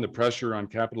 1991, the pressure on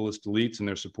capitalist elites and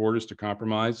their supporters to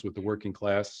compromise with the working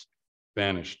class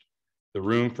vanished. The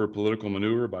room for political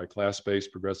maneuver by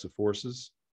class-based progressive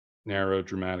forces narrowed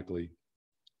dramatically.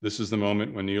 This is the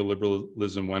moment when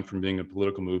neoliberalism went from being a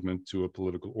political movement to a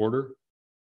political order.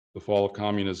 The fall of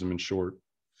communism, in short,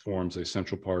 forms a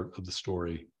central part of the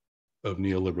story of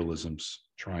neoliberalism's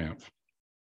triumph.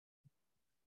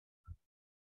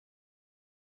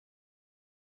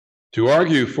 To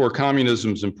argue for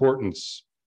communism's importance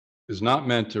is not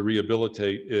meant to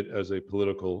rehabilitate it as a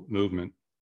political movement.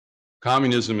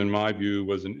 Communism, in my view,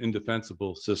 was an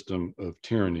indefensible system of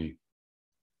tyranny.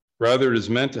 Rather, it is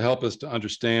meant to help us to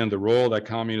understand the role that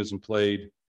communism played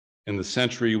in the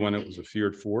century when it was a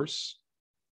feared force,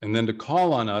 and then to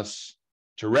call on us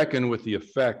to reckon with the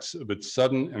effects of its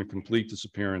sudden and complete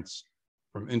disappearance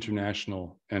from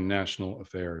international and national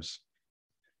affairs.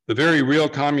 The very real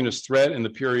communist threat in the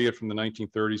period from the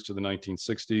 1930s to the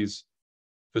 1960s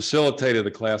facilitated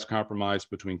the class compromise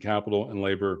between capital and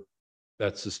labor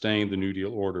that sustained the New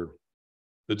Deal order.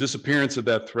 The disappearance of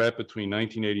that threat between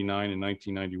 1989 and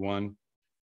 1991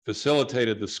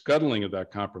 facilitated the scuttling of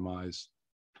that compromise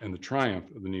and the triumph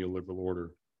of the neoliberal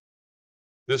order.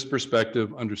 This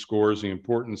perspective underscores the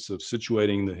importance of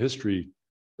situating the history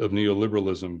of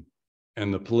neoliberalism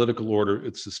and the political order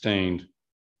it sustained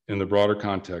in the broader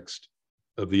context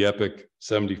of the epic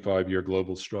 75-year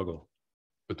global struggle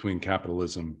between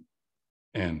capitalism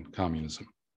and communism.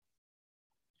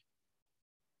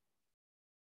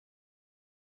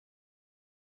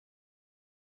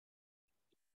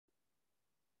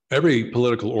 Every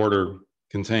political order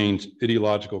contains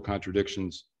ideological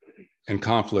contradictions and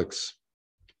conflicts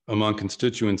among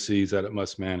constituencies that it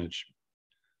must manage.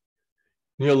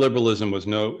 Neoliberalism was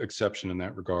no exception in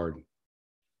that regard.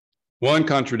 One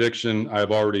contradiction I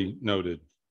have already noted,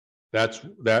 that's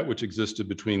that which existed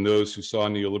between those who saw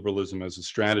neoliberalism as a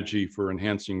strategy for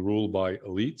enhancing rule by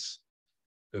elites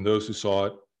and those who saw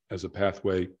it as a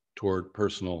pathway toward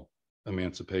personal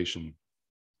emancipation.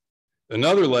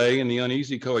 Another lay in the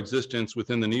uneasy coexistence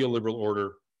within the neoliberal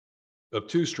order of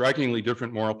two strikingly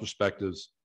different moral perspectives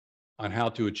on how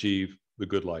to achieve the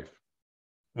good life.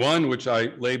 One, which I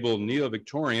label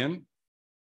neo-Victorian,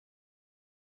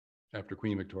 after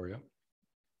Queen Victoria,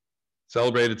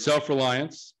 celebrated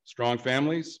self-reliance, strong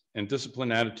families, and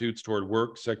disciplined attitudes toward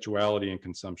work, sexuality, and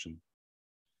consumption.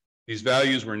 These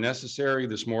values were necessary,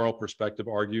 this moral perspective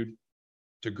argued,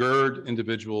 to gird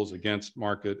individuals against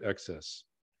market excess,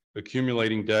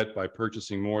 accumulating debt by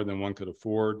purchasing more than one could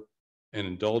afford, and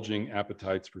indulging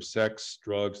appetites for sex,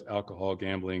 drugs, alcohol,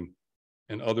 gambling,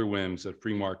 and other whims that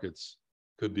free markets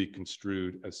could be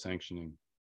construed as sanctioning.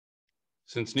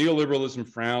 Since neoliberalism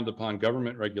frowned upon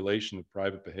government regulation of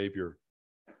private behavior,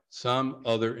 some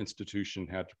other institution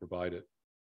had to provide it.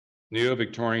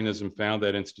 Neo-Victorianism found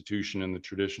that institution in the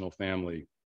traditional family,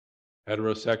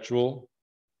 heterosexual,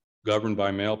 governed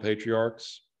by male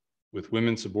patriarchs, with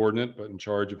women subordinate but in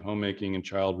charge of homemaking and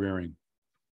child rearing.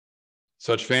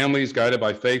 Such families, guided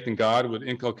by faith in God, would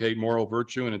inculcate moral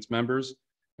virtue in its members,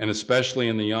 and especially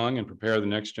in the young, and prepare the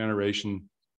next generation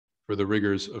for the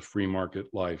rigors of free market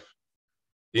life.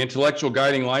 The intellectual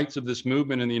guiding lights of this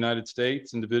movement in the United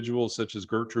States, individuals such as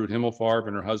Gertrude Himmelfarb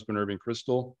and her husband Irving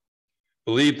Kristol,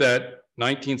 believed that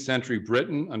 19th century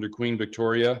Britain under Queen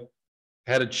Victoria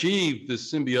had achieved this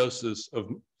symbiosis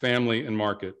of family and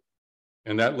market,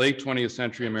 and that late 20th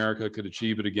century America could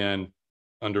achieve it again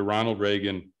under Ronald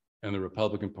Reagan and the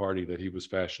Republican Party that he was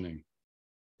fashioning.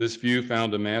 This view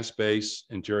found a mass base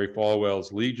in Jerry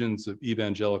Falwell's legions of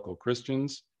evangelical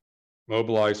Christians,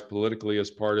 mobilized politically as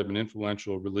part of an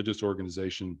influential religious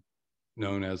organization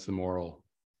known as the Moral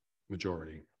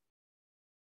Majority.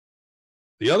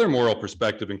 The other moral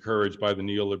perspective encouraged by the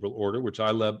neoliberal order, which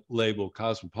I label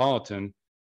cosmopolitan,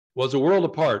 was a world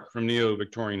apart from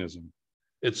neo-Victorianism.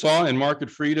 It saw in market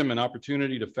freedom an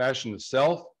opportunity to fashion the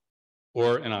self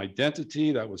or an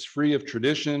identity that was free of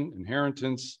tradition,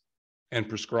 inheritance, and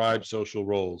prescribed social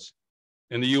roles.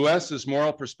 In the US, this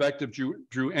moral perspective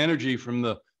drew energy from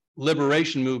the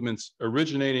liberation movements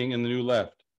originating in the New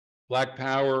Left, Black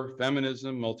Power,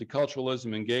 feminism,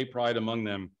 multiculturalism, and gay pride among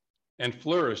them, and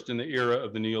flourished in the era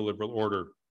of the neoliberal order.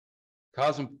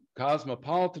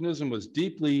 Cosmopolitanism was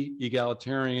deeply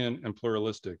egalitarian and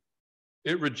pluralistic.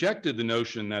 It rejected the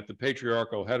notion that the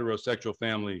patriarchal heterosexual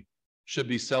family should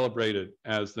be celebrated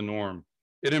as the norm.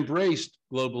 It embraced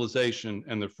globalization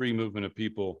and the free movement of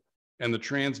people and the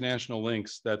transnational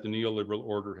links that the neoliberal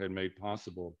order had made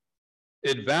possible.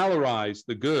 It valorized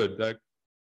the good that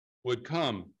would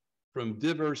come from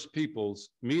diverse peoples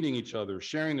meeting each other,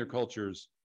 sharing their cultures,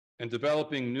 and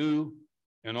developing new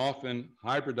and often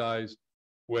hybridized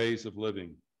ways of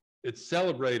living. It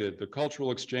celebrated the cultural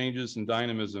exchanges and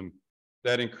dynamism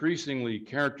that increasingly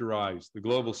characterized the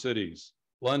global cities,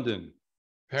 London,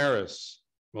 Paris,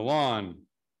 Milan,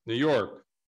 New York,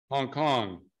 Hong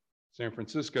Kong, San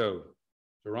Francisco,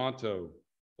 Toronto,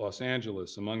 Los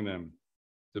Angeles, among them,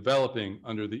 developing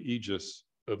under the aegis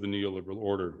of the neoliberal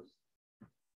order.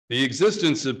 The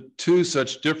existence of two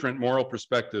such different moral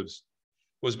perspectives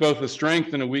was both a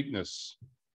strength and a weakness.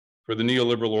 for the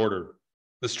neoliberal order.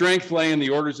 The strength lay in the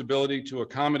order's ability to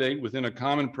accommodate within a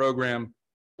common program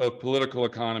of political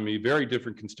economy very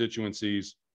different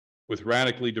constituencies with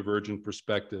radically divergent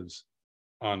perspectives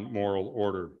on moral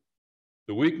order.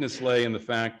 The weakness lay in the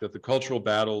fact that the cultural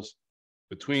battles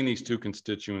between these two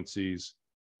constituencies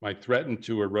might threaten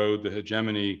to erode the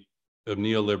hegemony of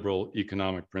neoliberal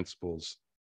economic principles.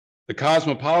 The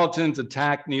cosmopolitans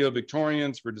attacked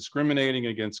neo-Victorians for discriminating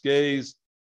against gays,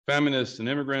 feminists, and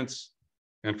immigrants,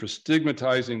 and for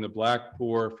stigmatizing the Black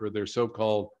poor for their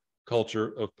so-called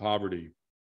culture of poverty.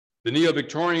 The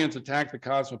neo-Victorians attacked the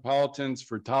cosmopolitans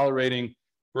for tolerating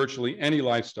virtually any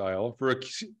lifestyle,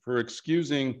 for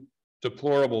excusing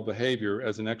deplorable behavior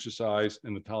as an exercise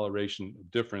in the toleration of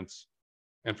difference,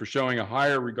 and for showing a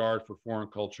higher regard for foreign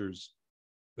cultures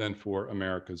than for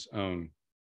America's own.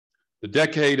 The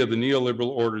decade of the neoliberal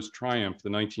order's triumph, the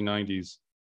 1990s,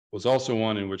 was also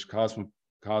one in which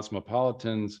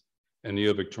cosmopolitans and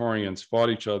neo-Victorians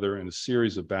fought each other in a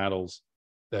series of battles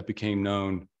that became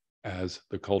known as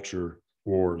the culture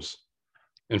wars.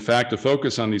 In fact, a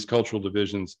focus on these cultural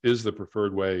divisions is the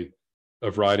preferred way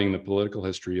of writing the political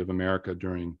history of America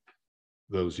during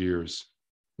those years.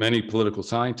 Many political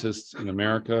scientists in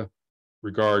America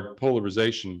regard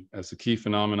polarization as the key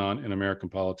phenomenon in American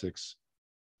politics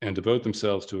and devote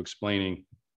themselves to explaining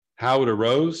how it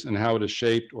arose and how it has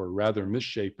shaped, or rather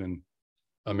misshapen,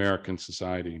 American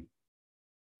society.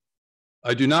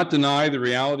 I do not deny the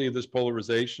reality of this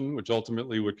polarization, which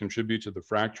ultimately would contribute to the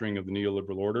fracturing of the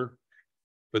neoliberal order,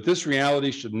 but this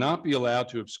reality should not be allowed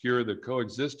to obscure the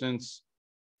coexistence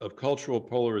of cultural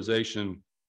polarization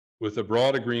with a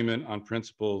broad agreement on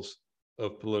principles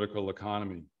of political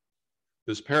economy.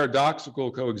 This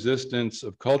paradoxical coexistence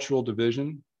of cultural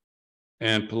division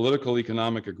and political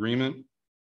economic agreement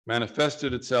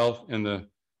manifested itself in the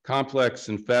complex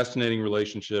and fascinating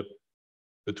relationship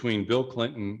between Bill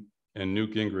Clinton and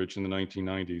Newt Gingrich in the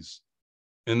 1990s.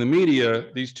 In the media,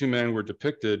 these two men were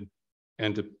depicted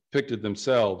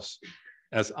themselves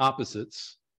as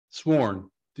opposites, sworn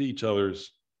to each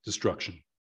other's destruction.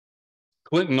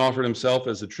 Clinton offered himself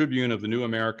as the tribune of the new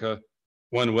America,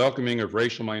 one welcoming of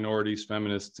racial minorities,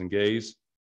 feminists, and gays.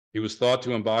 He was thought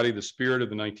to embody the spirit of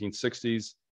the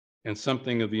 1960s and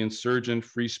something of the insurgent,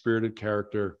 free-spirited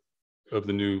character of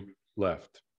the new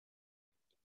left.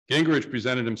 Gingrich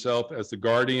presented himself as the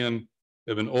guardian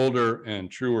of an older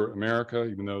and truer America,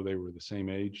 even though they were the same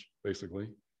age, basically.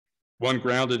 One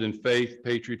grounded in faith,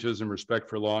 patriotism, respect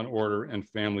for law and order, and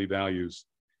family values.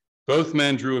 Both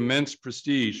men drew immense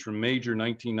prestige from major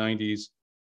 1990s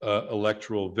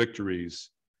electoral victories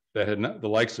that had not, the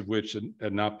likes of which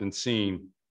had not been seen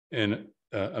in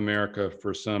America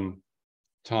for some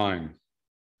time.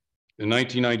 In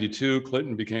 1992,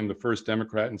 Clinton became the first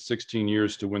Democrat in 16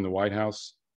 years to win the White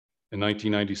House. In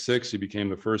 1996, he became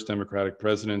the first Democratic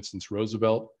president since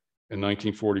Roosevelt in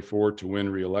 1944 to win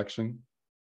re-election.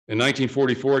 In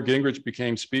 1944, Gingrich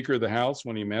became Speaker of the House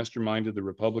when he masterminded the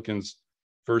Republicans'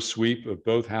 first sweep of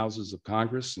both houses of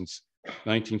Congress since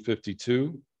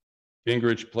 1952.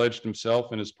 Gingrich pledged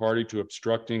himself and his party to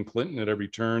obstructing Clinton at every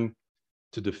turn,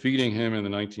 to defeating him in the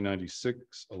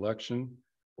 1996 election,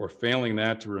 or failing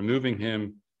that, to removing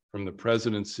him from the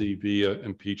presidency via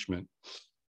impeachment.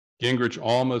 Gingrich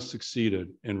almost succeeded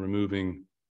in removing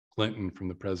Clinton from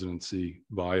the presidency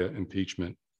via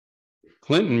impeachment.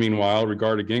 Clinton, meanwhile,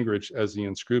 regarded Gingrich as the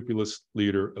unscrupulous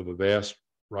leader of a vast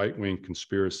right-wing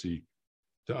conspiracy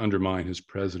to undermine his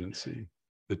presidency.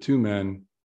 The two men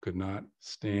could not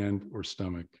stand or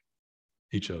stomach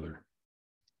each other.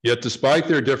 Yet despite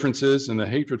their differences and the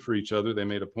hatred for each other they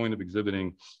made a point of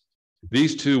exhibiting,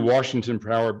 these two Washington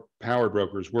power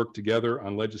brokers worked together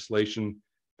on legislation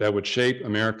that would shape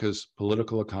America's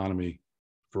political economy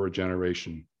for a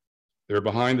generation. Their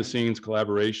behind-the-scenes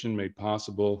collaboration made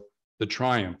possible the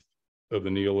triumph of the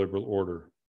neoliberal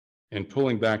order. And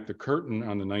pulling back the curtain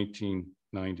on the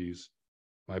 1990s,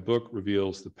 my book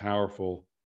reveals the powerful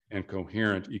and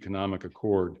coherent economic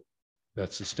accord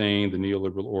that sustained the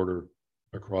neoliberal order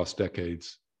across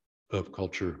decades of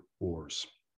culture wars.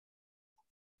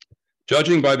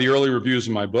 Judging by the early reviews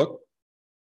of my book,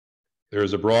 there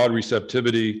is a broad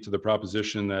receptivity to the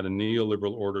proposition that a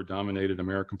neoliberal order dominated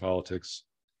American politics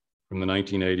from the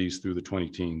 1980s through the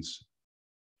 2010s.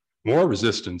 More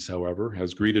resistance, however,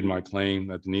 has greeted my claim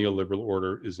that the neoliberal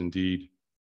order is indeed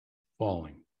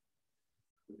falling.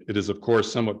 It is, of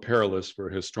course, somewhat perilous for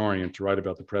a historian to write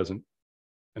about the present,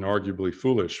 and arguably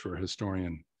foolish for a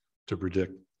historian to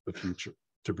predict the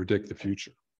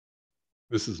future.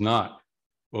 This is not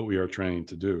what we are trained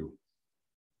to do.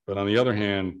 But on the other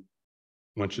hand,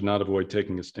 one should not avoid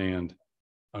taking a stand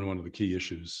on one of the key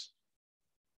issues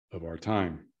of our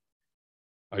time.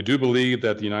 I do believe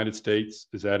that the United States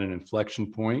is at an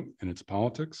inflection point in its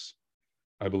politics.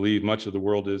 I believe much of the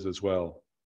world is as well.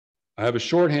 I have a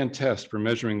shorthand test for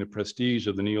measuring the prestige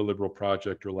of the neoliberal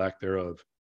project or lack thereof.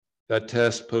 That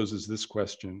test poses this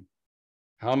question: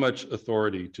 how much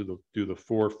authority do the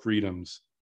four freedoms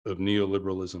of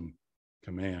neoliberalism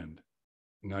command?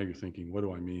 Now you're thinking, what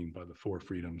do I mean by the four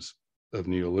freedoms of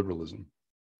neoliberalism?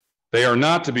 They are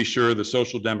not, to be sure, the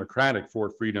social democratic four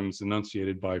freedoms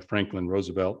enunciated by Franklin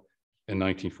Roosevelt in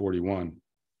 1941.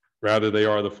 Rather, they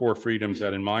are the four freedoms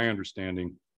that, in my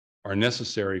understanding, are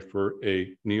necessary for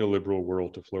a neoliberal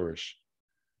world to flourish.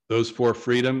 Those four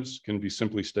freedoms can be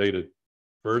simply stated.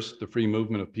 First, the free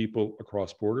movement of people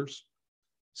across borders.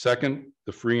 Second,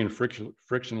 the free and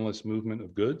frictionless movement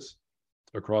of goods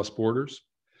across borders.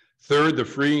 Third, the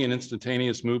free and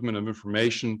instantaneous movement of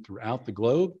information throughout the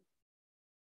globe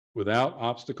without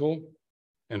obstacle.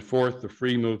 And fourth, the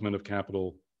free movement of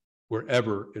capital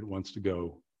wherever it wants to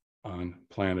go on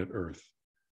planet Earth.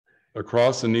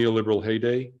 Across the neoliberal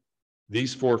heyday,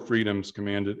 these four freedoms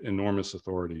commanded enormous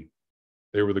authority.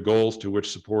 They were the goals to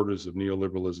which supporters of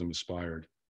neoliberalism aspired.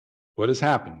 What has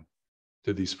happened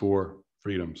to these four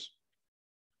freedoms?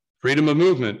 Freedom of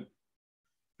movement.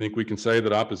 I think we can say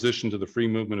that opposition to the free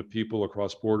movement of people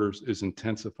across borders is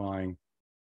intensifying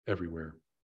everywhere.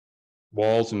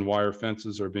 Walls and wire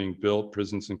fences are being built.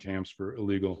 Prisons and camps for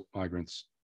illegal migrants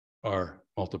are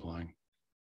multiplying.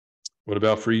 What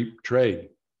about free trade?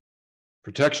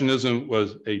 Protectionism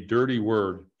was a dirty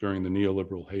word during the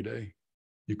neoliberal heyday.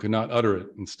 You could not utter it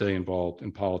and stay involved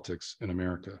in politics in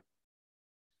America.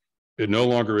 It no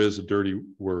longer is a dirty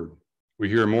word. We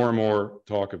hear more and more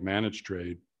talk of managed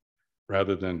trade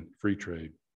rather than free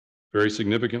trade. Very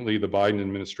significantly, the Biden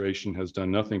administration has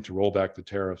done nothing to roll back the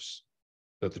tariffs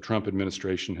that the Trump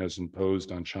administration has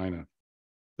imposed on China.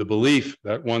 The belief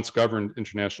that once governed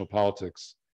international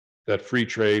politics, that free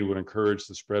trade would encourage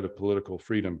the spread of political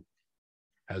freedom,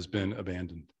 has been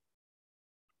abandoned.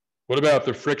 What about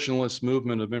the frictionless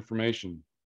movement of information?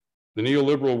 The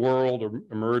neoliberal world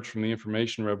emerged from the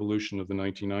information revolution of the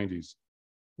 1990s,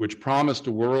 which promised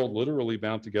a world literally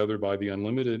bound together by the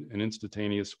unlimited and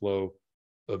instantaneous flow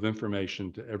of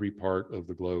information to every part of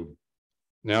the globe.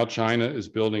 Now China is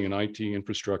building an IT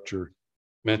infrastructure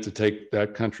meant to take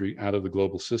that country out of the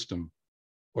global system,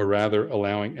 or rather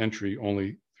allowing entry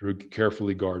only through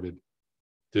carefully guarded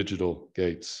digital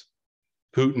gates.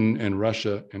 Putin and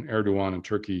Russia and Erdogan and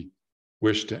Turkey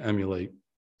wish to emulate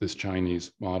this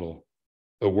Chinese model.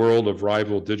 A world of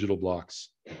rival digital blocks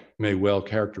may well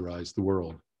characterize the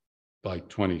world by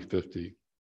 2050.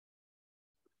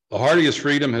 The hardiest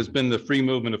freedom has been the free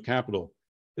movement of capital,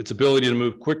 its ability to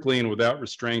move quickly and without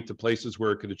restraint to places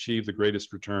where it could achieve the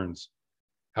greatest returns.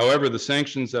 However, the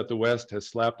sanctions that the West has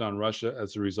slapped on Russia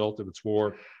as a result of its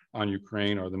war on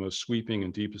Ukraine are the most sweeping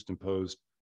and deepest imposed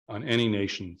on any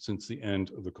nation since the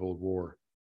end of the Cold War.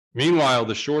 Meanwhile,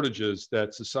 the shortages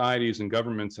that societies and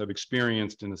governments have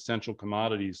experienced in essential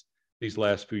commodities these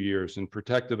last few years, in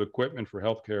protective equipment for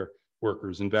healthcare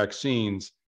workers, in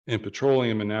vaccines, in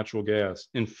petroleum and natural gas,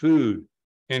 in food,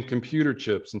 in computer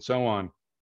chips, and so on,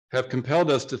 have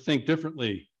compelled us to think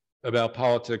differently about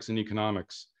politics and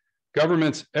economics.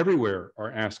 Governments everywhere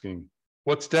are asking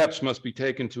what steps must be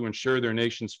taken to ensure their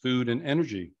nation's food and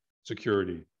energy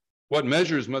security. What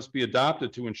measures must be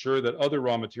adopted to ensure that other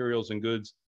raw materials and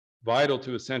goods vital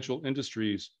to essential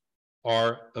industries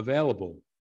are available?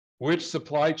 Which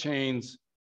supply chains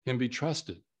can be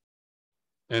trusted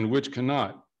and which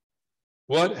cannot?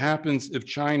 What happens if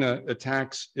China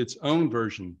attacks its own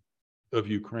version of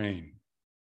Ukraine,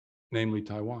 namely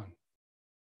Taiwan?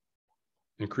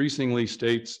 Increasingly,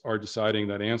 states are deciding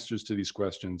that answers to these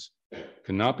questions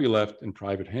cannot be left in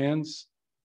private hands,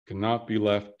 cannot be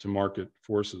left to market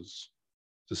forces.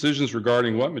 Decisions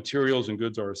regarding what materials and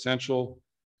goods are essential,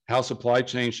 how supply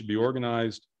chains should be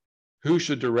organized, who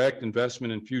should direct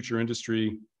investment in future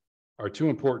industry are too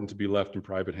important to be left in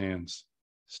private hands.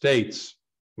 States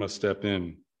must step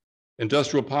in.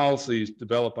 Industrial policies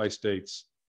developed by states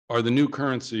are the new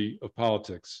currency of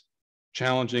politics,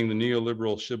 challenging the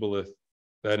neoliberal shibboleth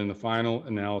that in the final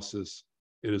analysis,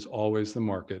 it is always the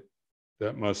market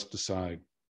that must decide.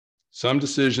 Some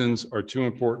decisions are too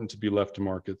important to be left to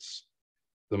markets.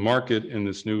 The market in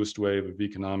this newest wave of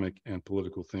economic and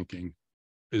political thinking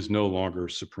is no longer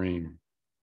supreme.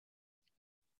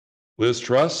 Liz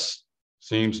Truss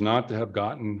seems not to have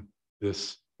gotten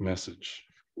this message.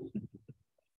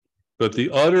 But the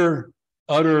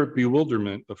utter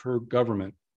bewilderment of her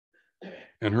government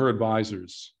and her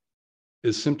advisors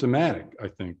is symptomatic, I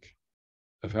think,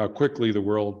 of how quickly the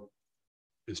world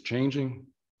is changing,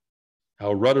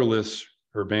 how rudderless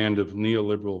her band of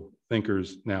neoliberal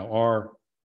thinkers now are,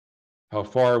 how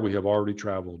far we have already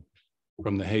traveled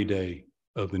from the heyday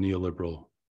of the neoliberal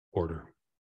order.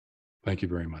 Thank you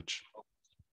very much.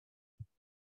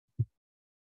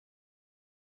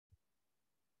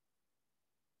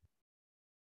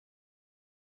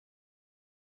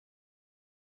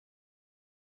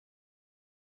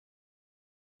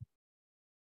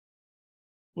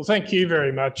 Well, thank you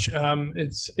very much.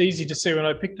 It's easy to see when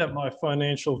I picked up my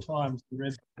Financial Times and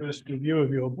read the first review of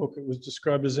your book, it was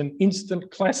described as an instant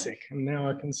classic, and now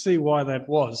I can see why that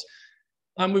was.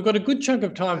 We've got a good chunk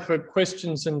of time for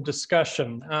questions and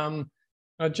discussion.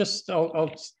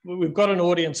 We've got an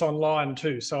audience online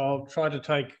too, so I'll try to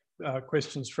take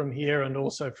questions from here and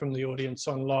also from the audience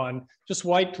online. Just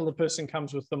wait till the person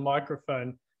comes with the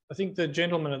microphone. I think the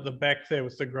gentleman at the back there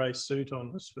with the grey suit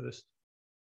on was first.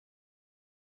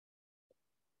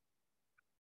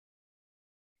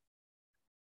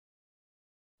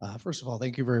 First of all,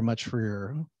 thank you very much for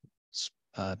your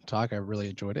talk. I really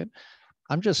enjoyed it.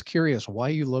 I'm just curious why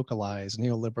you localize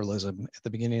neoliberalism at the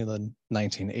beginning of the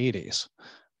 1980s,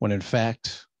 when in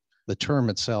fact the term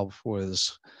itself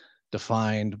was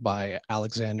defined by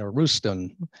Alexander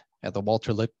Rustin at the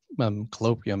Walter Lippmann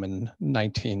Colloquium in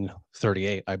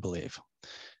 1938, I believe.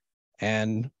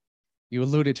 And you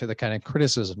alluded to the kind of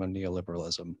criticism of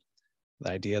neoliberalism,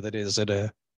 the idea that it is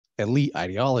an elite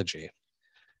ideology.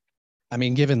 I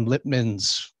mean, given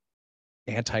Lippmann's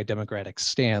anti-democratic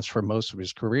stance for most of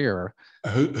his career.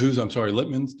 I'm sorry,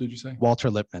 Lippmann's, did you say? Walter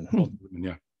Lippmann. Walter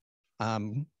Lippmann, yeah.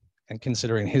 And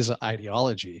considering his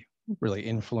ideology really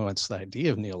influenced the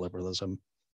idea of neoliberalism,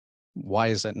 why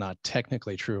is that not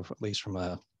technically true, at least from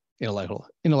a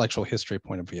intellectual history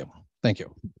point of view? Thank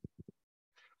you.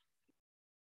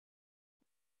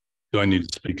 Do I need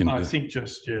to speak into? I think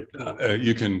just yet.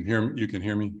 You can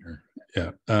hear me. Or,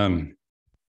 yeah.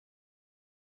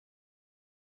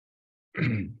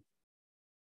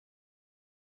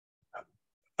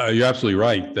 You're absolutely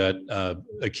right that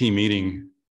a key meeting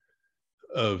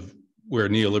of where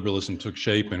neoliberalism took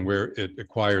shape and where it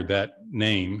acquired that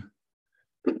name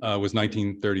was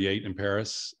 1938 in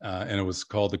Paris, and it was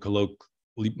called the Colloque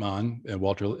Lippmann,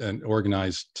 and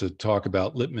organized to talk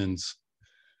about Lippmann's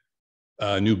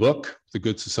new book, The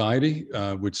Good Society,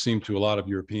 which seemed to a lot of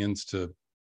Europeans to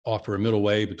offer a middle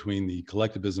way between the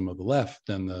collectivism of the left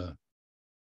and the,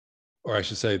 or I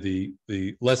should say,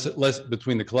 the less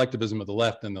between the collectivism of the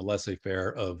left and the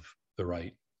laissez-faire of the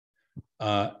right.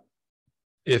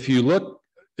 If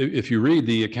you read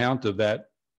the account of that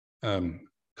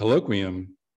colloquium,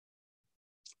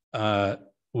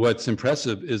 what's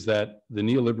impressive is that the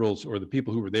neoliberals, or the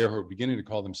people who were there who are beginning to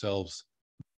call themselves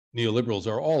neoliberals,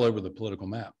 are all over the political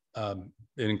map.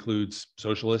 It includes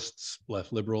socialists,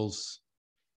 left liberals,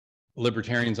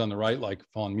 libertarians on the right, like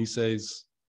von Mises.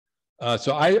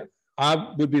 So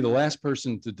I would be the last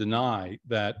person to deny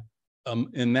that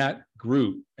in that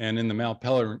group and in the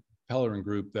Mount-Pelerin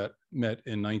group that met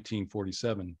in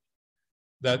 1947,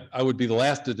 that I would be the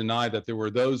last to deny that there were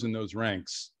those in those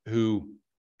ranks who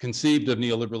conceived of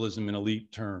neoliberalism in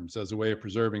elite terms as a way of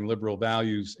preserving liberal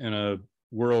values in a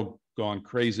world gone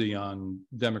crazy on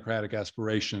democratic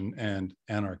aspiration and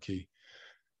anarchy.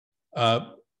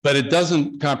 But it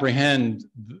doesn't comprehend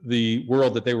the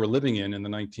world that they were living in the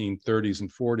 1930s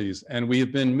and 40s. And we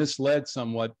have been misled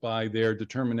somewhat by their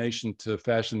determination to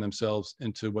fashion themselves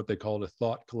into what they called a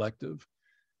thought collective.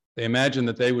 They imagined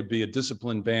that they would be a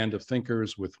disciplined band of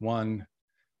thinkers with one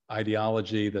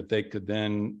ideology that they could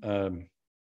then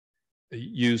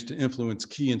use to influence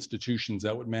key institutions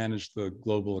that would manage the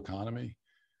global economy.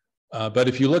 But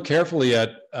if you look carefully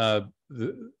at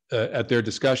their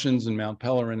discussions in Mount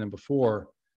Pelerin and before,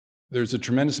 there's a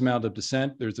tremendous amount of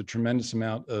dissent. There's a tremendous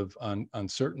amount of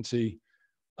uncertainty.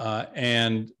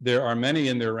 And there are many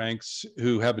in their ranks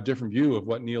who have a different view of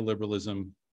what neoliberalism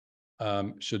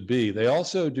should be. They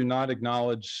also do not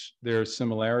acknowledge their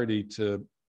similarity to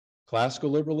classical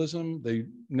liberalism. They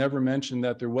never mention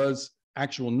that there was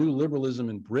actual new liberalism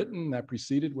in Britain that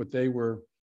preceded what they were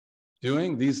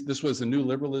doing. This was the new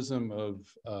liberalism of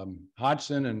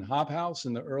Hodgson and Hobhouse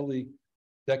in the early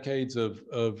decades of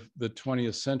the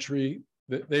 20th century.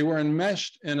 They were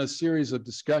enmeshed in a series of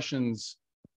discussions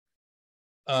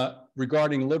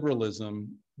regarding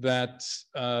liberalism that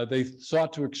they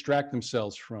sought to extract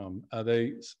themselves from.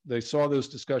 They saw those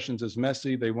discussions as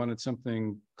messy. They wanted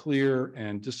something clear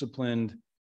and disciplined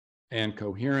and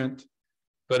coherent.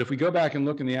 But if we go back and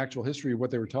look in the actual history of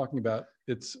what they were talking about,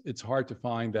 it's hard to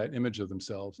find that image of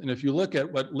themselves. And if you look at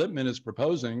what Lippmann is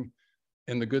proposing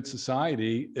in The Good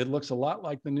Society, it looks a lot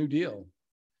like the New Deal.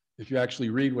 If you actually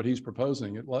read what he's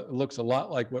proposing, it looks a lot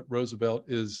like what Roosevelt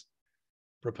is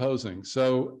proposing.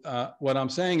 So what I'm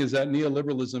saying is that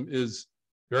neoliberalism is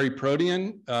very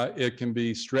protean. It can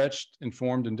be stretched and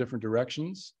formed in different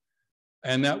directions.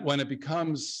 And that when it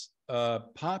becomes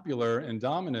popular and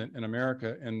dominant in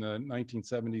America in the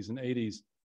 1970s and 80s,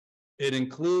 it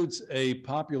includes a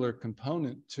popular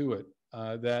component to it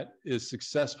that is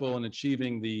successful in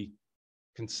achieving the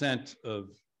consent of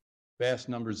vast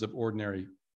numbers of ordinary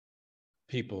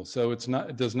people. So it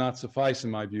does not suffice,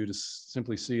 in my view, to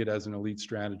simply see it as an elite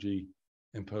strategy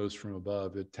imposed from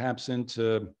above. It taps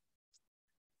into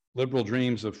liberal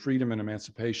dreams of freedom and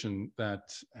emancipation that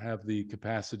have the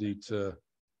capacity to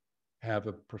have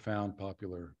a profound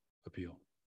popular appeal.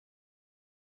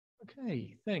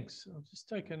 Okay, thanks. I'll just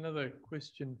take another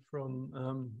question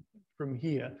from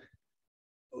here.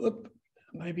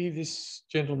 Maybe this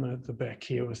gentleman at the back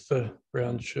here with the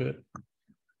brown shirt.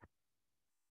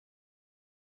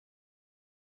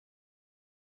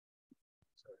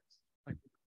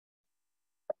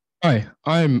 Hi,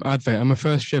 I'm Advent. I'm a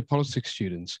first-year politics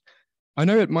student. I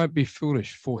know it might be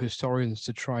foolish for historians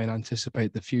to try and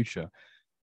anticipate the future,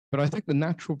 but I think the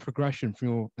natural progression from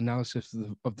your analysis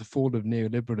of the fall of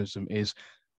neoliberalism is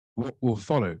what will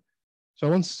follow. So I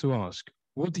wanted to ask,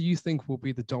 what do you think will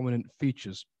be the dominant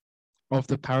features of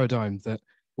the paradigm that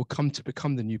will come to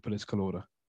become the new political order?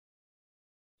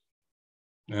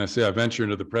 And I say I venture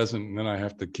into the present and then I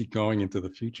have to keep going into the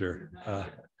future.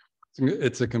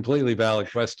 It's a completely valid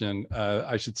question.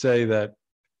 I should say that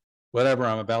whatever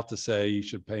I'm about to say, you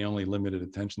should pay only limited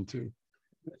attention to.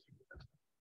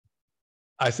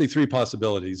 I see three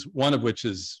possibilities, one of which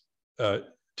is,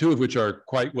 two of which are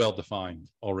quite well defined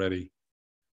already.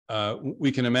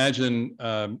 We can imagine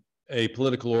a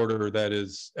political order that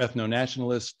is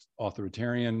ethno-nationalist,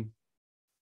 authoritarian,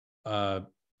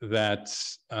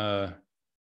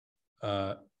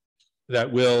 that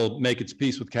will make its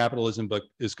peace with capitalism, but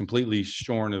is completely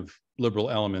shorn of liberal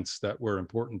elements that were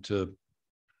important to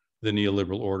the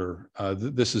neoliberal order.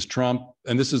 This is Trump,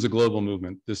 and this is a global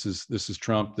movement. This is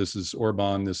Trump, this is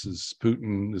Orban, this is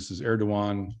Putin, this is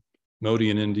Erdogan, Modi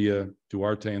in India,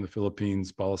 Duarte in the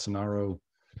Philippines, Bolsonaro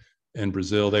in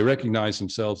Brazil. They recognize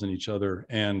themselves in each other,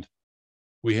 and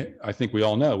I think we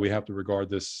all know we have to regard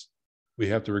this. We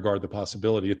have to regard the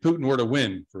possibility. If Putin were to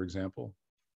win, for example,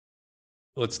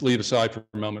 let's leave aside for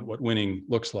a moment what winning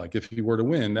looks like. If he were to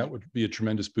win, that would be a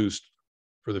tremendous boost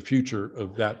for the future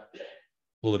of that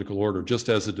political order, just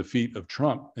as the defeat of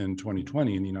Trump in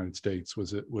 2020 in the United States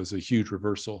was a huge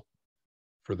reversal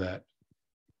for that.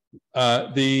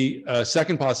 The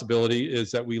second possibility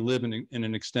is that we live in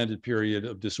an extended period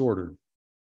of disorder,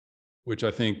 which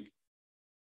I think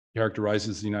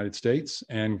characterizes the United States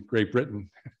and Great Britain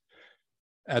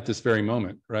at this very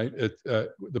moment, right?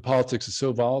 The politics is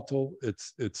so volatile,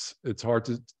 it's hard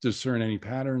to discern any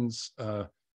patterns. The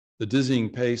dizzying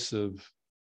pace of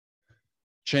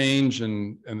change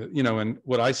and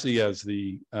what I see as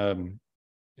the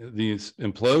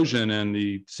implosion and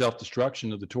the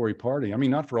self-destruction of the Tory party. I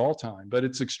mean, not for all time, but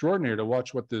it's extraordinary to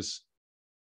watch what this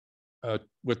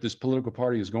political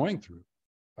party is going through.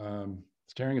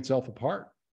 It's tearing itself apart.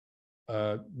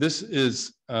 This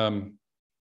is an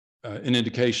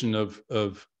indication of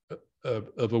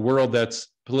a world that's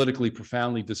politically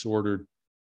profoundly disordered,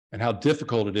 and how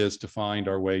difficult it is to find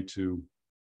our way to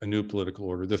a new political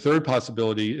order. The third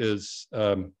possibility is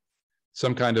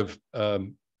some kind of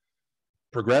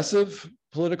progressive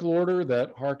political order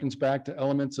that harkens back to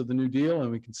elements of the New Deal, and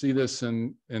we can see this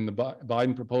in the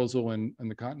Biden proposal and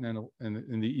the continental and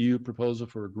in the EU proposal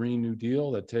for a Green New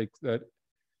Deal that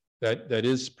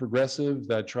is progressive,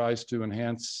 that tries to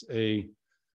enhance a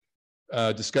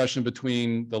discussion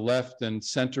between the left and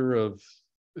center of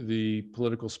the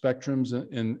political spectrums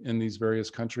in these various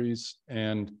countries.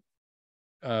 And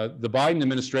the Biden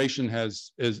administration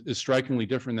is strikingly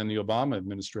different than the Obama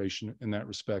administration in that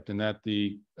respect, and that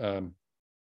the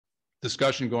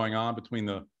discussion going on between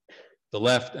the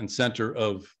left and center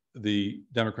of the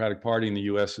Democratic Party in the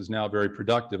US is now very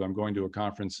productive. I'm going to a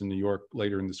conference in New York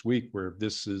later in this week where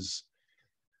this is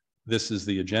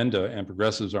the agenda, and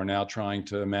progressives are now trying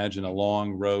to imagine a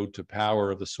long road to power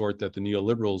of the sort that the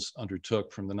neoliberals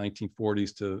undertook from the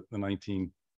 1940s to the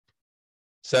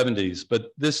 1970s. But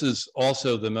this is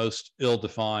also the most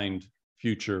ill-defined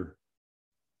future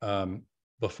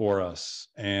before us.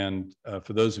 And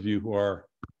for those of you who are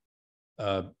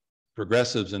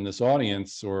progressives in this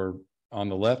audience or on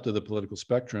the left of the political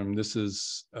spectrum, this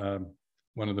is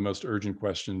one of the most urgent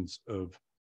questions of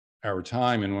our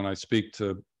time. And when I speak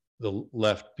to the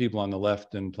left, people on the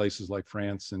left in places like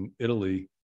France and Italy,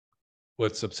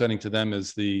 what's upsetting to them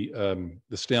is the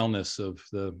staleness of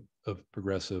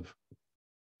progressive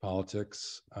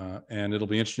politics. And it'll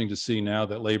be interesting to see now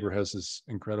that Labour has this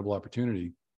incredible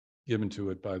opportunity given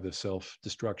to it by the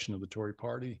self-destruction of the Tory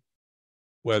party,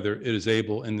 whether it is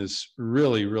able in this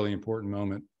really, really important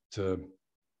moment to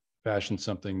fashion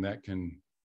something that can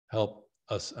help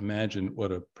us imagine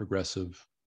what a progressive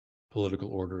political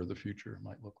order of the future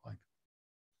might look like.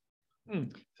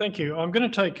 Thank you. I'm going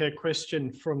to take a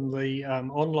question from the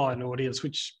online audience,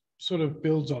 which sort of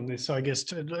builds on this. I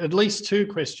guess at least two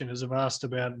questioners have asked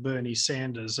about Bernie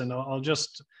Sanders, and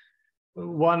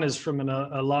one is from an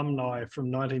alumni from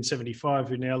 1975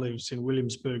 who now lives in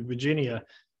Williamsburg, Virginia.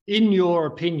 In your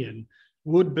opinion,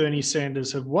 would Bernie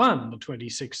Sanders have won the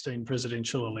 2016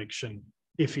 presidential election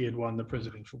if he had won the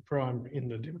presidential primary in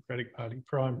the Democratic Party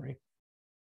primary?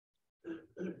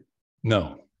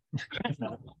 No.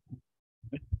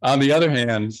 On the other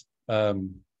hand,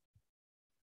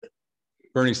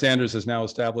 Bernie Sanders has now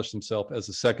established himself as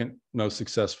the second most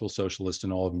successful socialist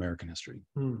in all of American history.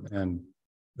 And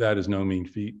that is no mean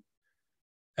feat.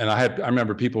 And I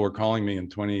remember people were calling me in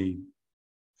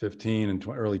 2015 and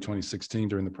early 2016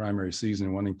 during the primary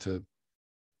season wanting to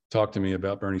talk to me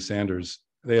about Bernie Sanders.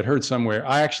 They had heard somewhere,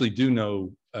 I actually do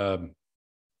know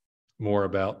more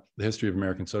about the history of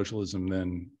American socialism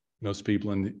than most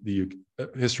people in the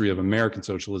history of American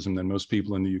socialism than most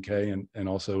people in the UK, and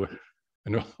also I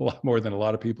know a lot more than a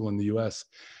lot of people in the US.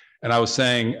 And I was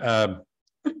saying,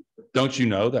 don't you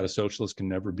know that a socialist can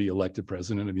never be elected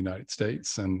president of the United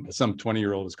States? And some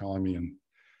 20-year-old was calling me and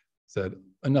said,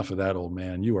 enough of that, old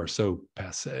man. You are so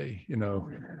passé. You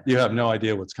know, you have no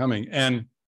idea what's coming. And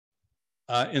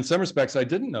in some respects, I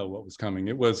didn't know what was coming.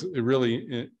 It was a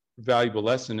really valuable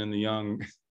lesson in the young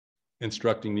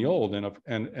instructing the old,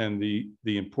 and the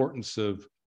importance of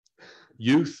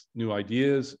youth, new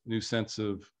ideas, new sense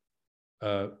of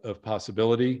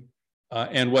possibility.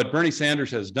 And what Bernie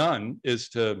Sanders has done is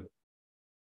to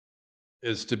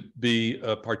be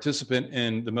a participant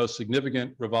in the most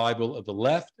significant revival of the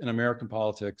left in American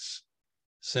politics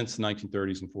since the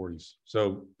 1930s and 40s.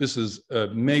 So this is a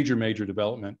major, major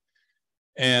development.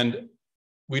 And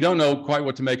we don't know quite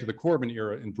what to make of the Corbyn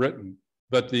era in Britain,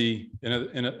 but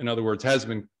in other words, has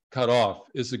been cut off.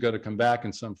 Is it going to come back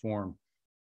in some form?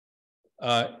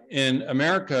 In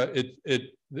America,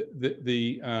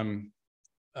 the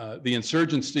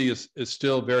insurgency is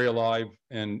still very alive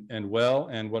and well.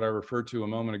 And what I referred to a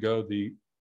moment ago, the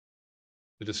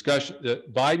discussion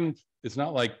that Biden, it's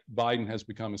not like Biden has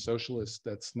become a socialist.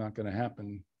 That's not going to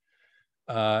happen.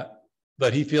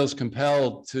 But he feels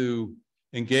compelled to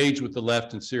engage with the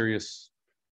left in serious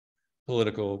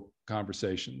political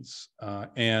conversations.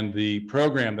 And the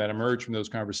program that emerged from those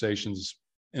conversations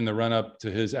in the run-up to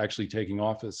his actually taking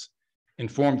office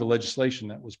informed the legislation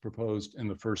that was proposed in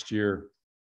the first year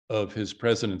of his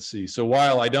presidency. So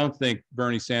while I don't think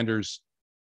Bernie Sanders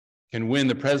can win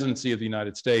the presidency of the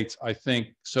United States, I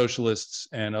think socialists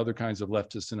and other kinds of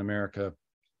leftists in America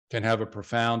can have a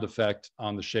profound effect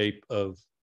on the shape of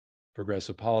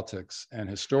progressive politics. And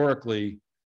historically,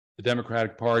 the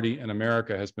Democratic Party in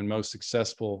America has been most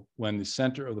successful when the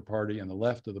center of the party and the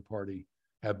left of the party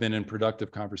have been in productive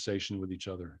conversation with each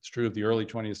other. It's true of the early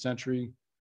 20th century.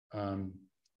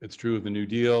 It's true of the New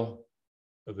Deal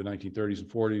of the 1930s and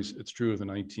 40s. It's true of the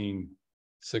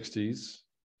 1960s.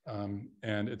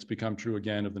 And it's become true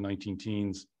again of the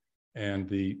 19-teens and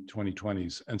the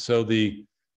 2020s. And so the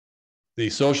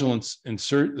socialist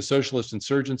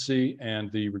insurgency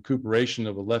and the recuperation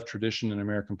of a left tradition in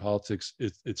American politics,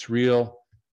 it's real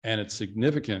and it's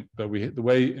significant, but the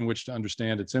way in which to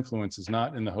understand its influence is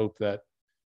not in the hope that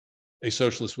a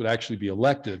socialist would actually be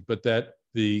elected, but that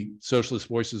the socialist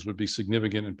voices would be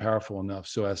significant and powerful enough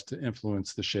so as to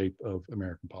influence the shape of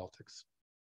American politics.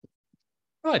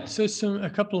 Right, so a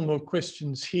couple more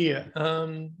questions here.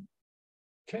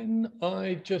 Can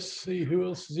I just see who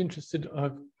else is interested?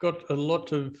 I've got a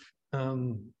lot of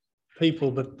people,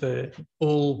 but they're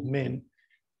all men.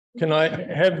 Can I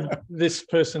have this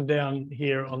person down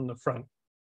here on the front?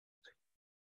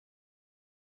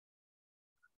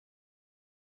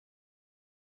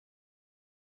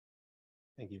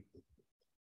 Thank you.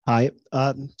 Hi.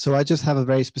 So I just have a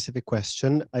very specific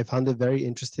question. I found it very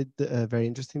interesting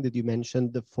that you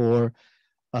mentioned the four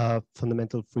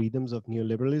fundamental freedoms of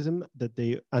neoliberalism, that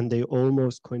they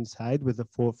almost coincide with the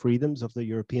four freedoms of the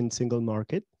European single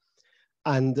market.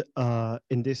 And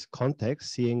in this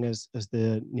context, seeing as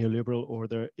the neoliberal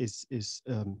order is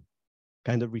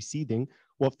kind of receding,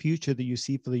 what future do you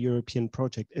see for the European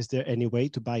project? Is there any way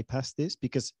to bypass this?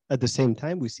 Because at the same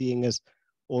time, we're seeing as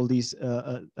all these,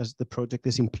 as the project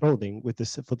is imploding with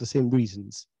this for the same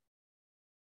reasons.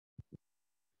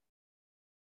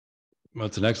 Well,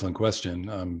 it's an excellent question.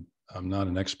 I'm not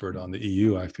an expert on the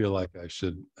EU. I feel like I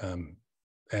should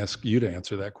ask you to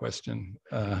answer that question.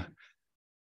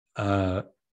 The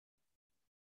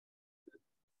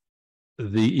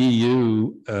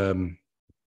EU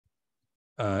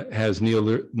has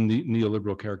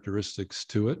neoliberal characteristics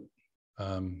to it.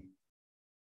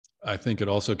 I think it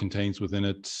also contains within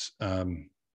it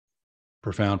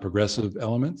profound progressive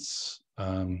elements.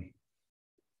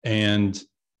 And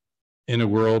in a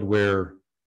world where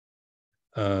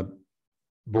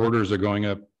borders are going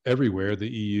up everywhere, the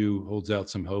EU holds out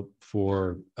some hope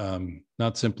for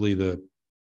not simply the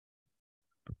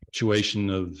perpetuation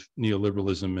of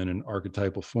neoliberalism in an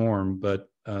archetypal form, but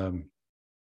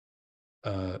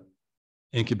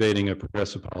incubating a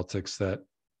progressive politics that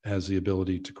has the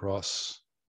ability to cross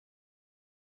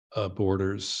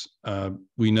borders.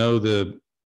 We know the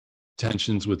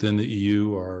tensions within the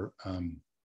EU are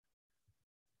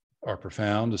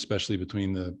profound, especially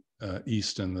between the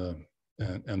East and the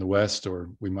West, or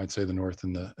we might say the North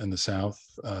and the South,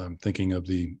 thinking of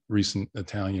the recent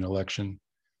Italian election.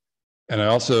 And I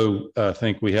also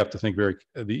think we have to think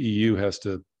the EU has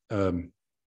to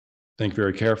think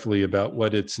very carefully about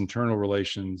what its internal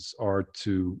relations are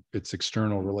to its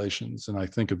external relations. And I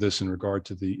think of this in regard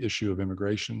to the issue of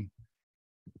immigration.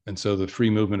 And so the free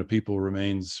movement of people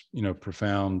remains, a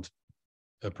profound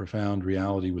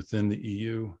reality within the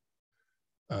EU.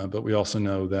 But we also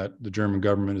know that the German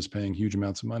government is paying huge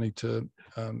amounts of money to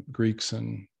Greeks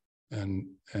and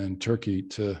Turkey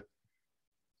to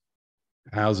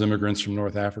house immigrants from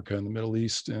North Africa and the Middle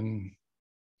East in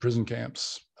prison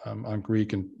camps on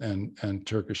Greek and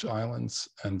Turkish islands.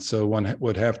 And so one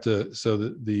would have to, so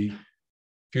that the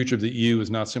future of the EU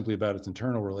is not simply about its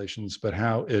internal relations, but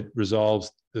how it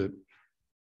resolves the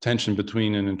tension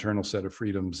between an internal set of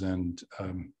freedoms and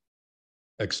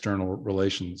external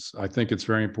relations. I think it's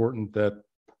very important that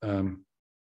the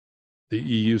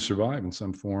EU survive in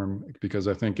some form, because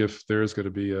I think if there is going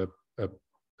to be a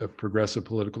progressive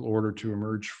political order to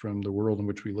emerge from the world in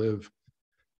which we live,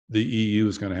 the EU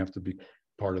is going to have to be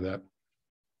part of that.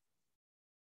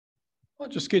 I'll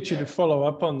just get you to follow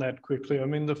up on that quickly. I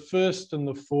mean, the first and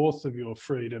the fourth of your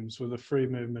freedoms were the free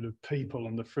movement of people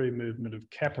and the free movement of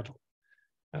capital.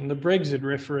 And the Brexit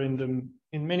referendum,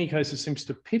 in many cases, seems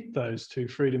to pit those two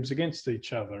freedoms against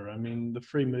each other. I mean, the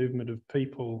free movement of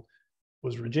people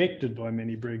was rejected by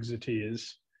many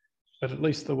Brexiteers, but at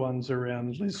least the ones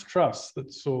around Liz Truss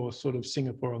that saw sort of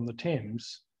Singapore on the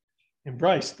Thames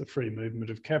embraced the free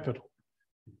movement of capital.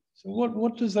 So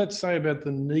what does that say about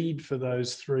the need for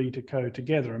those three to go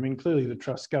together? I mean, clearly the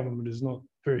Truss government is not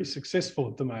very successful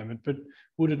at the moment, but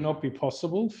would it not be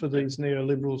possible for these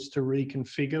neoliberals to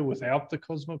reconfigure without the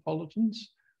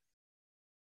cosmopolitans?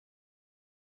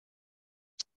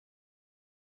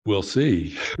 We'll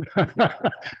see.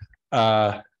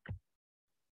 I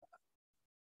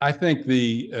think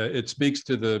it speaks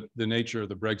to the nature of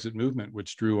the Brexit movement,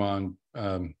 which drew on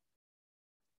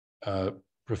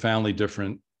profoundly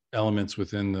different elements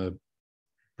within the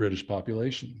British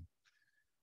population.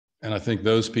 And I think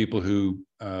those people who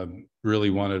really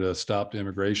wanted to stop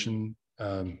immigration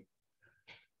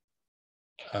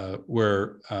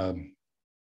were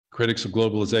critics of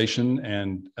globalization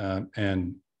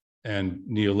and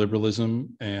neoliberalism.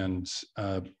 And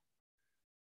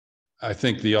I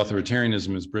think the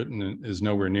authoritarianism in Britain is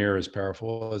nowhere near as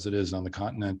powerful as it is on the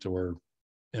continent or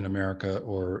in America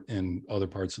or in other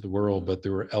parts of the world, but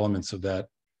there were elements of that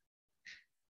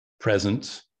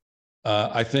present.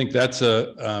 I think it's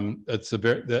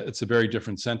a very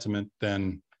different sentiment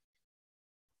than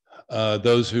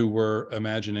those who were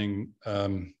imagining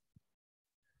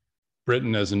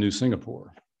Britain as a new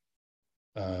Singapore,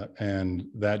 and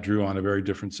that drew on a very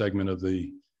different segment of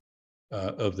the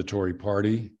Tory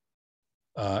party.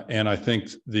 And I think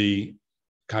the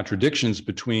contradictions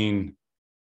between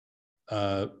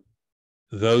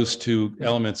those two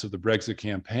elements of the Brexit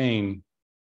campaign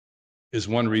is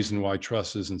one reason why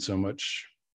Truss is in so much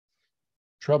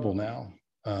trouble now,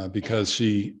 because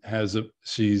she's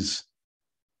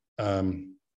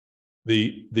the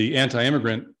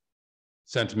anti-immigrant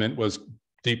sentiment was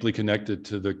deeply connected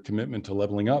to the commitment to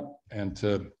leveling up and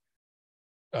to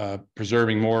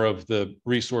preserving more of the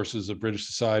resources of British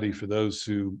society for those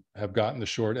who have gotten the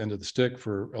short end of the stick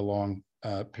for a long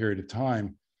period of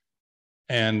time.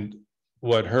 And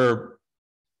what her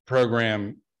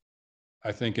program,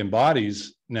 I think,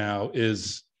 embodies now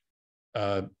is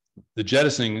the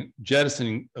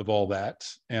jettisoning of all that.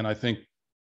 And I think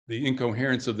the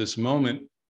incoherence of this moment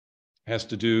has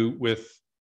to do with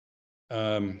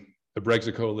the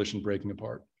Brexit coalition breaking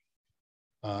apart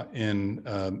in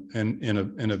a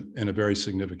very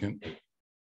significant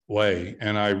way.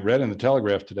 And I read in the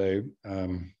Telegraph today,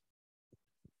 on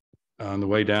the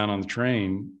way down on the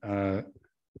train,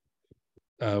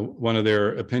 one of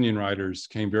their opinion writers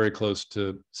came very close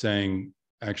to saying,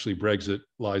 actually, Brexit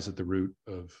lies at the root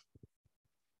of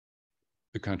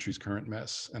the country's current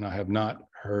mess. And I have not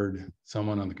heard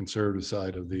someone on the conservative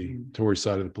side of the Tory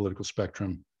side of the political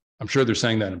spectrum. I'm sure they're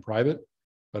saying that in private,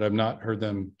 but I've not heard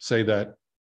them say that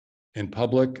in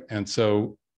public. And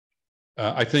so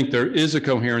I think there is a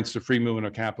coherence to free movement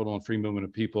of capital and free movement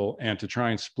of people, and to try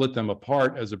and split them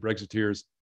apart as the Brexiteers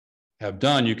have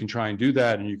done. You can try and do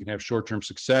that, and you can have short-term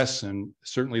success, and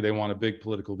certainly they want a big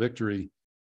political victory.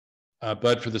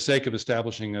 But for the sake of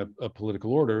establishing a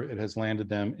political order, it has landed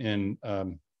them in, I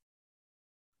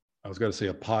was going to say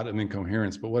a pot of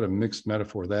incoherence, but what a mixed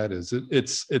metaphor that is.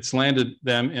 It's landed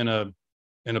them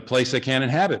in a place they can't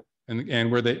inhabit,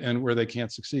 and where they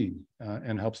can't succeed,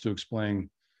 and helps to explain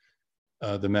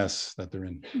the mess that they're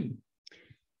in.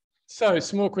 So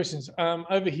some more questions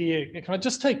over here. Can I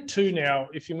just take two now?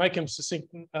 If you make them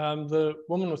succinct, the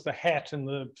woman with the hat in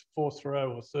the fourth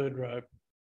row or third row,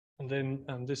 and then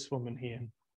this woman here.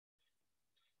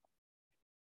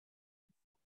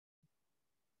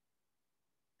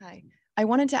 Hi. I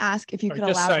wanted to ask if you could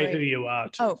just elaborate. Say who you are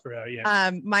too, for our,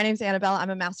 my name's Annabelle. I'm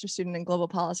a master's student in global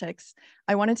politics.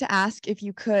 I wanted to ask if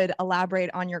you could elaborate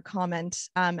on your comment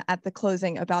at the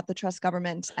closing about the trust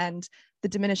government and the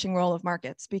diminishing role of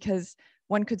markets, because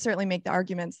one could certainly make the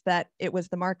arguments that it was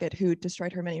the market who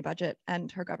destroyed her mini budget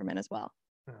and her government as well.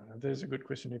 There's a good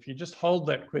question. If you just hold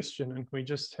that question, and we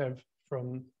just have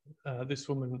from this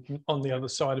woman on the other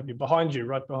side of you, behind you,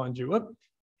 right behind you. Whoop.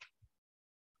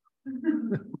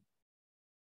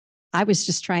 I was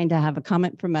just trying to have a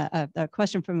comment from a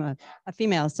question from a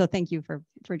female. So thank you for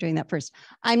doing that first.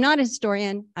 I'm not a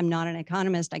historian. I'm not an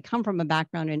economist. I come from a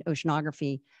background in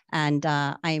oceanography, and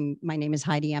my name is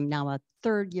Heidi. I'm now a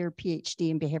third-year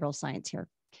PhD in behavioral science here.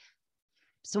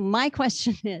 So my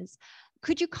question is,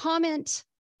 could you comment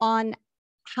on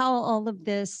how all of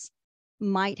this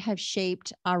might have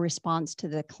shaped our response to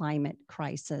the climate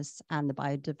crisis and the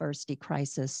biodiversity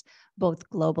crisis, both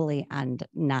globally and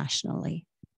nationally?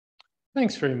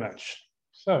 Thanks very much.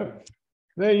 So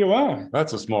there you are.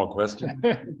 That's a small question,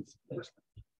 but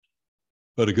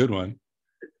a good one.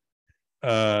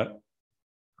 How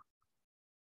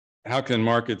can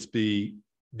markets be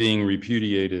being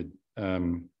repudiated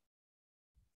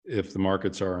if the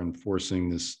markets are enforcing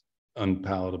this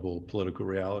unpalatable political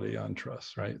reality on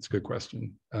trust, right? It's a good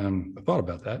question. I thought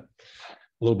about that a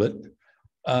little bit.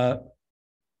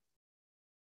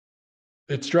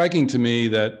 It's striking to me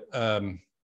that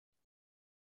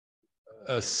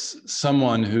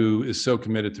someone who is so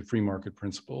committed to free market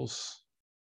principles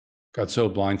got so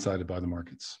blindsided by the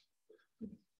markets.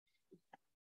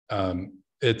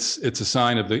 It's a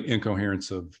sign of the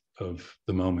incoherence of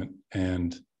the moment,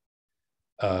 and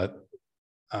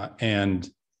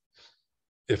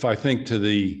if I think to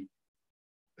the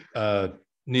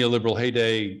neoliberal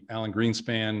heyday, Alan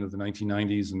Greenspan of the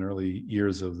 1990s and early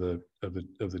years of the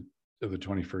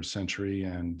 21st century,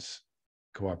 and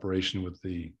cooperation with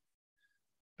the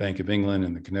Bank of England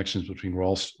and the connections between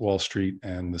Wall Street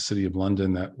and the City of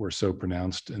London that were so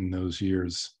pronounced in those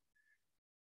years,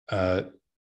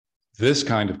 this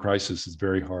kind of crisis is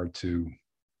very hard to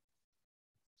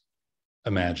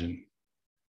imagine.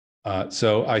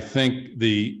 So I think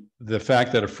the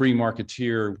fact that a free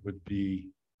marketeer would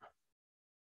be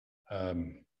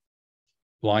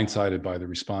blindsided by the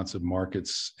response of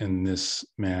markets in this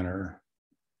manner.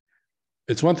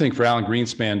 It's one thing for Alan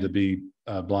Greenspan to be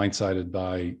blindsided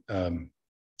by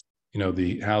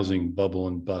the housing bubble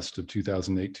and bust of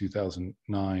 2008,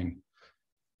 2009.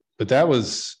 But that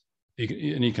was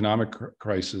an economic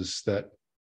crisis that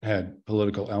had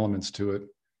political elements to it.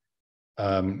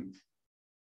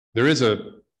 There is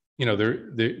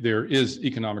there is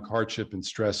economic hardship and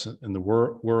stress in the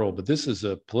world, but this is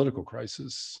a political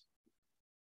crisis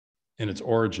in its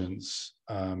origins,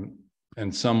 and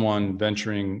someone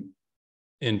venturing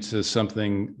into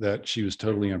something that she was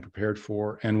totally unprepared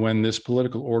for. And when this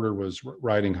political order was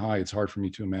riding high, it's hard for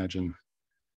me to imagine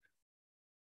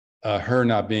her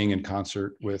not being in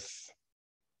concert with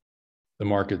the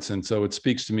markets. And so it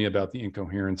speaks to me about the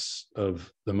incoherence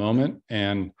of the moment.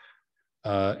 And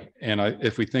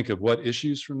if we think of what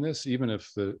issues from this, even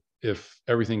if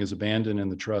everything is abandoned in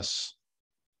the trusts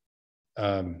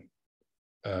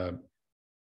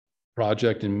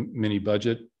project and mini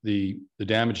budget, the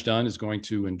damage done is going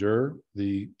to endure.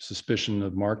 The suspicion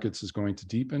of markets is going to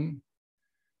deepen.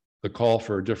 The call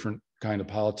for a different kind of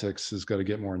politics has got to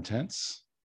get more intense.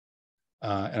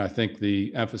 And I think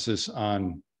the emphasis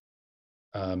on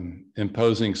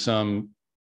imposing some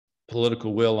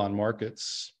political will on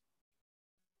markets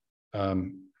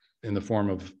in the form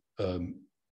of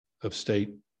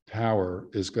state power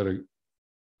is going to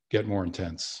get more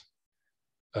intense.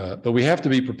 But we have to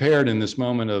be prepared in this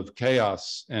moment of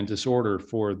chaos and disorder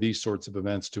for these sorts of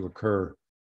events to occur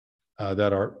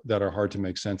that are hard to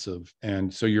make sense of.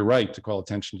 And so you're right to call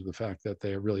attention to the fact that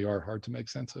they really are hard to make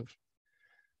sense of.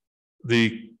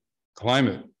 The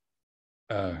climate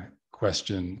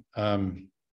question. The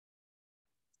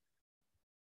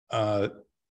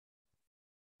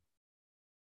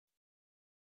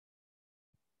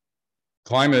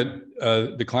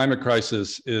climate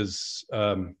crisis is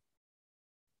going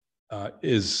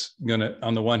to,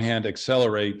 on the one hand,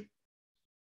 accelerate, I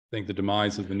think, the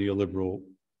demise of the neoliberal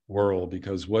world,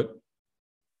 because what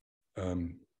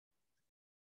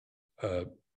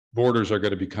borders are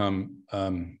going to become,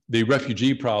 the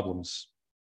refugee problems.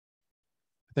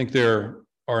 I think there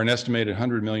are an estimated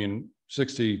 100 million,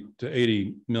 60 to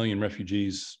 80 million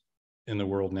refugees in the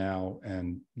world now,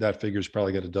 and that figure's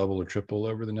probably got to double or triple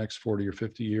over the next 40 or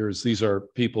 50 years. These are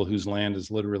people whose land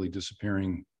is literally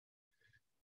disappearing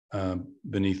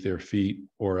beneath their feet,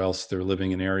 or else they're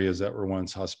living in areas that were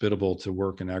once hospitable to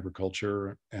work in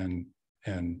agriculture and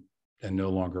no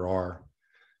longer are,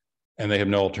 and they have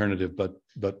no alternative but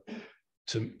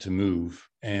to move.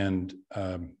 And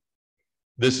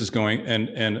this is going,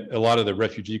 and a lot of the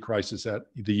refugee crisis at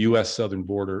the US southern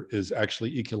border is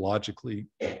actually ecologically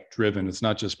driven. It's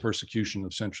not just persecution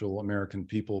of Central American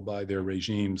people by their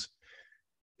regimes.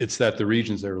 It's that the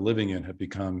regions they're living in have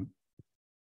become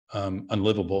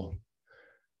unlivable.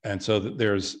 And so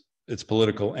that it's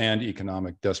political and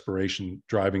economic desperation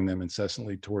driving them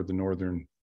incessantly toward the northern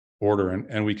border.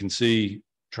 And we can see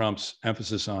Trump's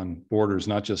emphasis on borders,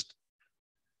 not just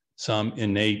some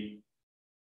innate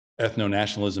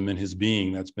ethno-nationalism in his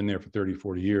being that's been there for 30,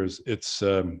 40 years. It's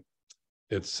a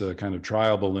kind of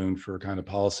trial balloon for a kind of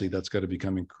policy that's got to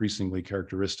become increasingly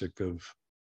characteristic of,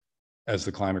 as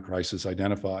the climate crisis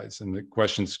identifies. And the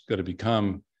question's got to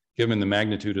become, given the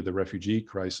magnitude of the refugee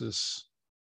crisis,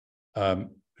 who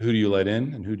do you let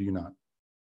in and who do you not?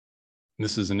 And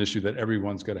this is an issue that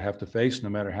everyone's got to have to face, no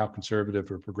matter how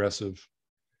conservative or progressive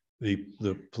the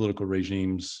political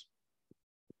regimes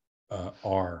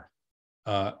are.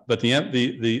 But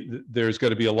there's got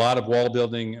to be a lot of wall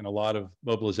building and a lot of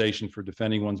mobilization for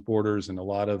defending one's borders, and a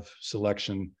lot of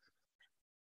selection,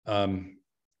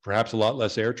 perhaps a lot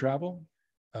less air travel,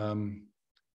 long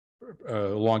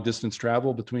distance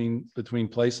travel between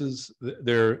places.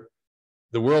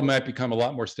 The world might become a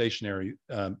lot more stationary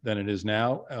than it is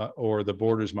now, or the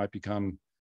borders might become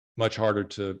much harder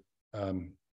to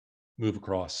move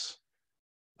across.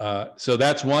 So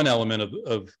that's one element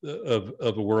of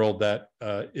a world that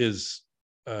is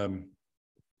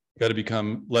got to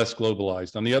become less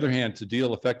globalized. On the other hand, to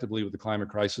deal effectively with the climate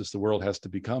crisis, the world has to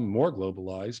become more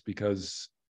globalized, because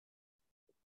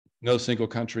no single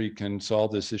country can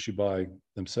solve this issue by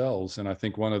themselves. And I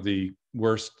think one of the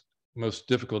most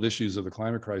difficult issues of the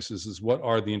climate crisis is, what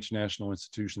are the international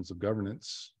institutions of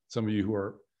governance? Some of you who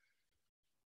are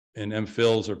in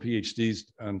MPhils or PhDs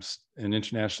in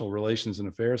international relations and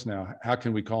affairs now, how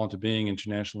can we call into being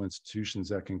international institutions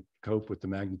that can cope with the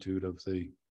magnitude of the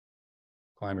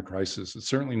climate crisis? It's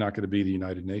certainly not going to be the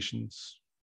United Nations.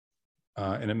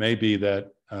 And it may be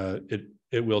that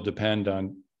it will depend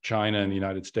on China and the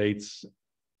United States,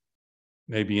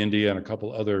 maybe India and a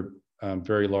couple other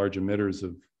very large emitters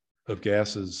of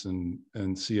gases and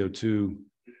CO2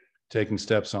 taking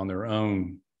steps on their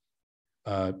own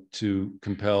to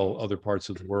compel other parts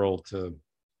of the world to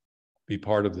be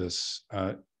part of this.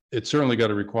 It's certainly got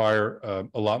to require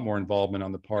a lot more involvement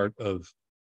on the part of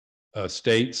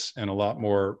states, and a lot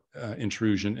more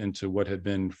intrusion into what had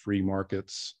been free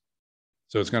markets.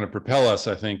 So it's going to propel us,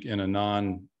 I think, in a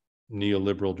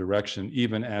non-neoliberal direction,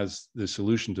 even as the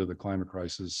solution to the climate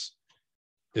crisis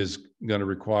is going to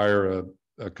require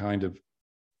a kind of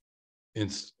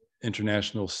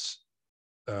international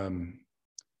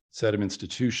set of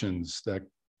institutions that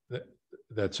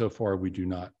so far we do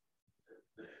not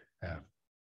have.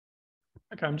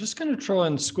 Okay, I'm just going to try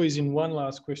and squeeze in one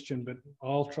last question, but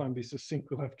I'll try and be succinct.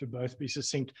 We'll have to both be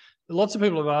succinct. Lots of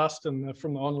people have asked, and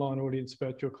from the online audience,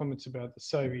 about your comments about the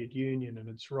Soviet Union and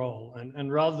its role.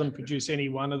 And rather than produce any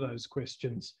one of those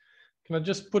questions, can I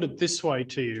just put it this way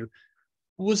to you?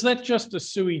 Was that just a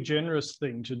sui generis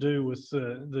thing to do with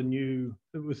the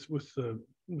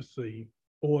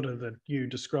order that you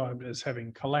described as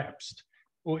having collapsed?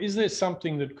 Or is there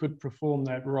something that could perform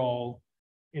that role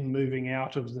in moving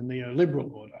out of the neoliberal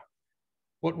order?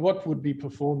 what would be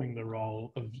performing the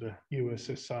role of the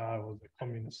USSR or the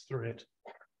communist threat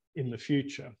in the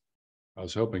future? I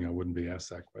was hoping I wouldn't be asked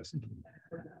that question.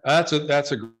 That's a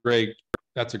great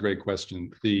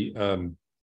question.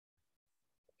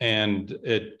 And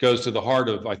it goes to the heart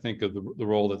of, I think, of the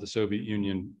role that the Soviet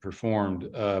Union performed.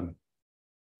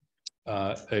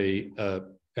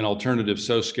 An alternative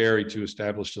so scary to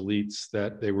established elites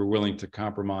that they were willing to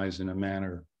compromise in a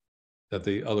manner that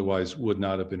they otherwise would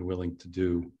not have been willing to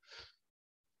do.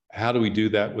 How do we do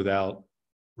that without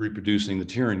reproducing the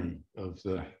tyranny of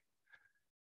the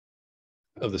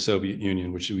Soviet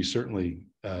Union, which we certainly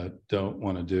don't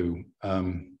want to do?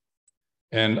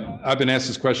 And I've been asked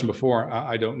this question before.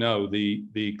 I don't know.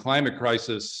 The climate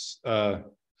crisis,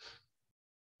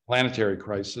 planetary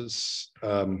crisis,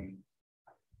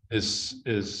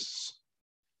 is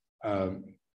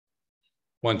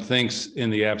one thinks in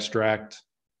the abstract,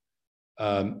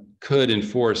 could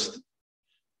enforce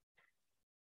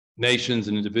nations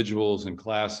and individuals and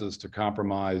classes to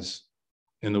compromise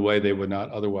in the way they would not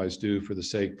otherwise do for the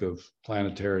sake of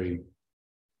planetary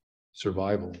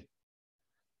survival.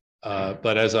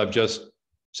 But as I've just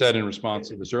said in response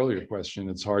to this earlier question,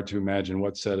 it's hard to imagine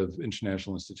what set of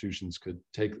international institutions could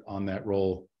take on that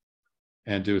role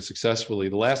and do it successfully.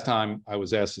 The last time I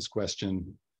was asked this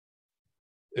question,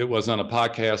 it was on a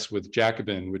podcast with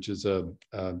Jacobin, which is a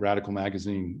radical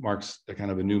magazine, a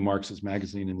kind of a new Marxist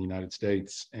magazine in the United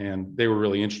States. And they were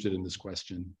really interested in this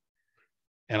question.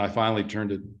 And I finally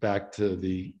turned it back to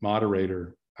the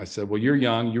moderator. I said, well, you're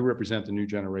young, you represent the new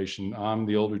generation. I'm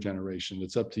the older generation.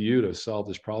 It's up to you to solve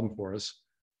this problem for us.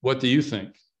 What do you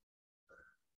think?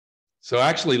 So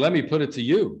actually, let me put it to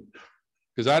you,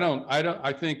 because I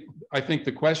think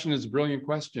the question is a brilliant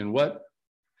question. What,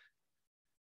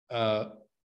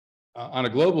 on a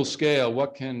global scale,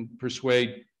 what can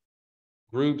persuade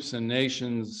groups and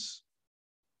nations,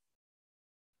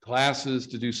 classes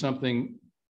to do something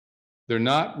they're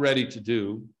not ready to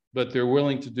do, but they're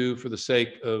willing to do for the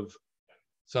sake of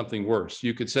something worse?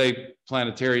 You could say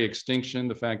planetary extinction,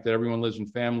 the fact that everyone lives in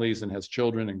families and has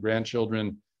children and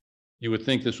grandchildren. You would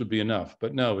think this would be enough,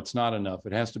 but no, it's not enough.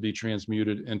 It has to be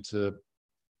transmuted into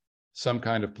some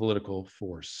kind of political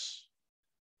force.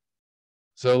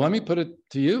 So let me put it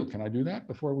to you. Can I do that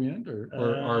before we end, or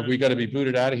are we got to be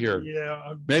booted out of here?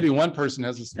 Yeah. Maybe one person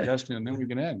has a suggestion and then we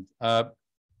can end.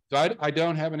 So I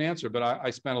don't have an answer, but I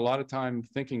spent a lot of time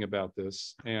thinking about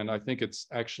this, and I think it's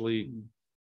actually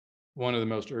one of the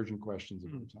most urgent questions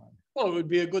of the time. Well, it would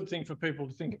be a good thing for people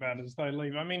to think about as they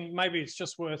leave. I mean, maybe it's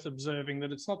just worth observing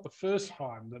that it's not the first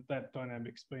time that that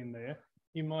dynamic's been there.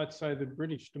 You might say that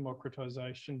British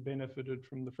democratization benefited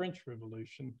from the French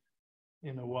Revolution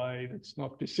in a way that's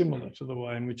not dissimilar to the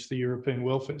way in which the European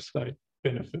welfare state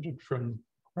benefited from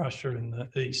Russia in the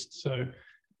East. So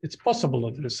it's possible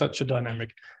that there's such a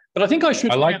dynamic. But I think I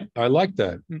should. I like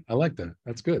that. I like that.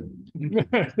 That's good.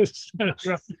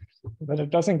 But it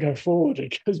doesn't go forward;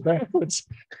 it goes backwards.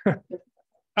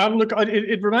 Look,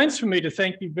 it remains for me to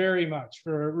thank you very much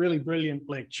for a really brilliant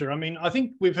lecture. I mean, I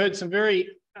think we've heard some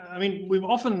we've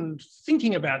often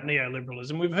thinking about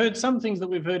neoliberalism. We've heard some things that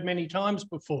we've heard many times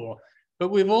before,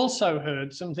 but we've also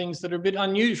heard some things that are a bit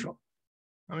unusual.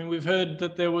 I mean, we've heard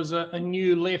that there was a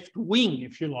new left wing,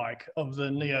 if you like, of the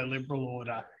neoliberal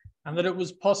order, and that it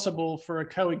was possible for a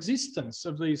coexistence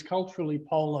of these culturally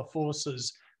polar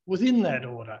forces within that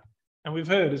order. And we've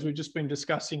heard, as we've just been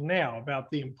discussing now, about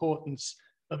the importance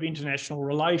of international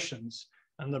relations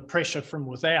and the pressure from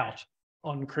without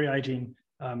on creating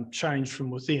change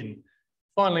from within.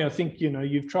 Finally, I think,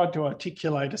 you've tried to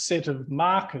articulate a set of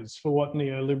markers for what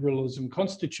neoliberalism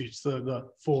constitutes, the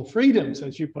four freedoms,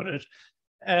 as you put it,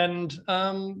 and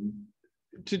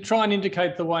to try and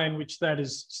indicate the way in which that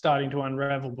is starting to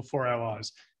unravel before our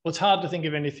eyes. Well, it's hard to think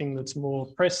of anything that's more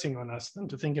pressing on us than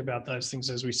to think about those things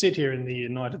as we sit here in the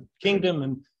United Kingdom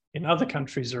and in other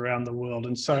countries around the world.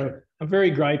 And so I'm very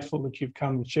grateful that you've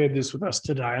come and shared this with us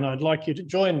today. And I'd like you to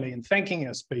join me in thanking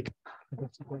our speaker.